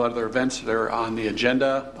couple of other events that are on the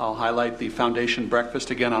agenda. I'll highlight the Foundation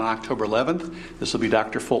Breakfast again on October 11th. This will be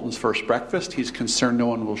Dr. Fulton's first breakfast. He's concerned no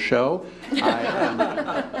one will show.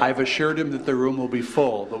 I've assured him that the room will be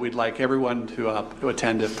full, but we'd like everyone to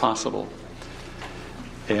attend if possible.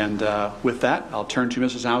 And with that, I'll turn to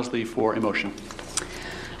Mrs. Owsley for a motion.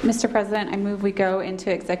 Mr. President, I move we go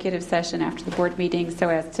into executive session after the board meeting so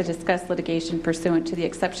as to discuss litigation pursuant to the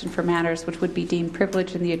exception for matters which would be deemed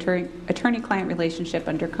privileged in the attorney-client relationship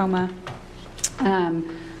under COMA. I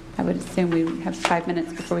would assume we have 5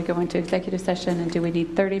 minutes before we go into executive session, and do we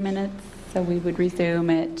need 30 minutes? So we would resume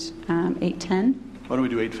at 8:10. Why don't we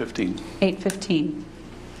do 8:15? 8:15.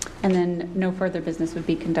 And then no further business would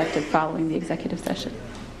be conducted following the executive session.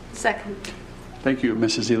 Second. Thank you,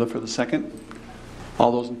 Mrs. Zila, for the second.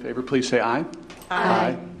 All those in favor, please say aye.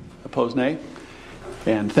 Aye. Opposed, nay.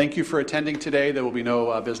 And thank you for attending today. There will be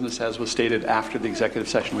no business, as was stated, after the executive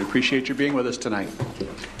session. We appreciate you being with us tonight.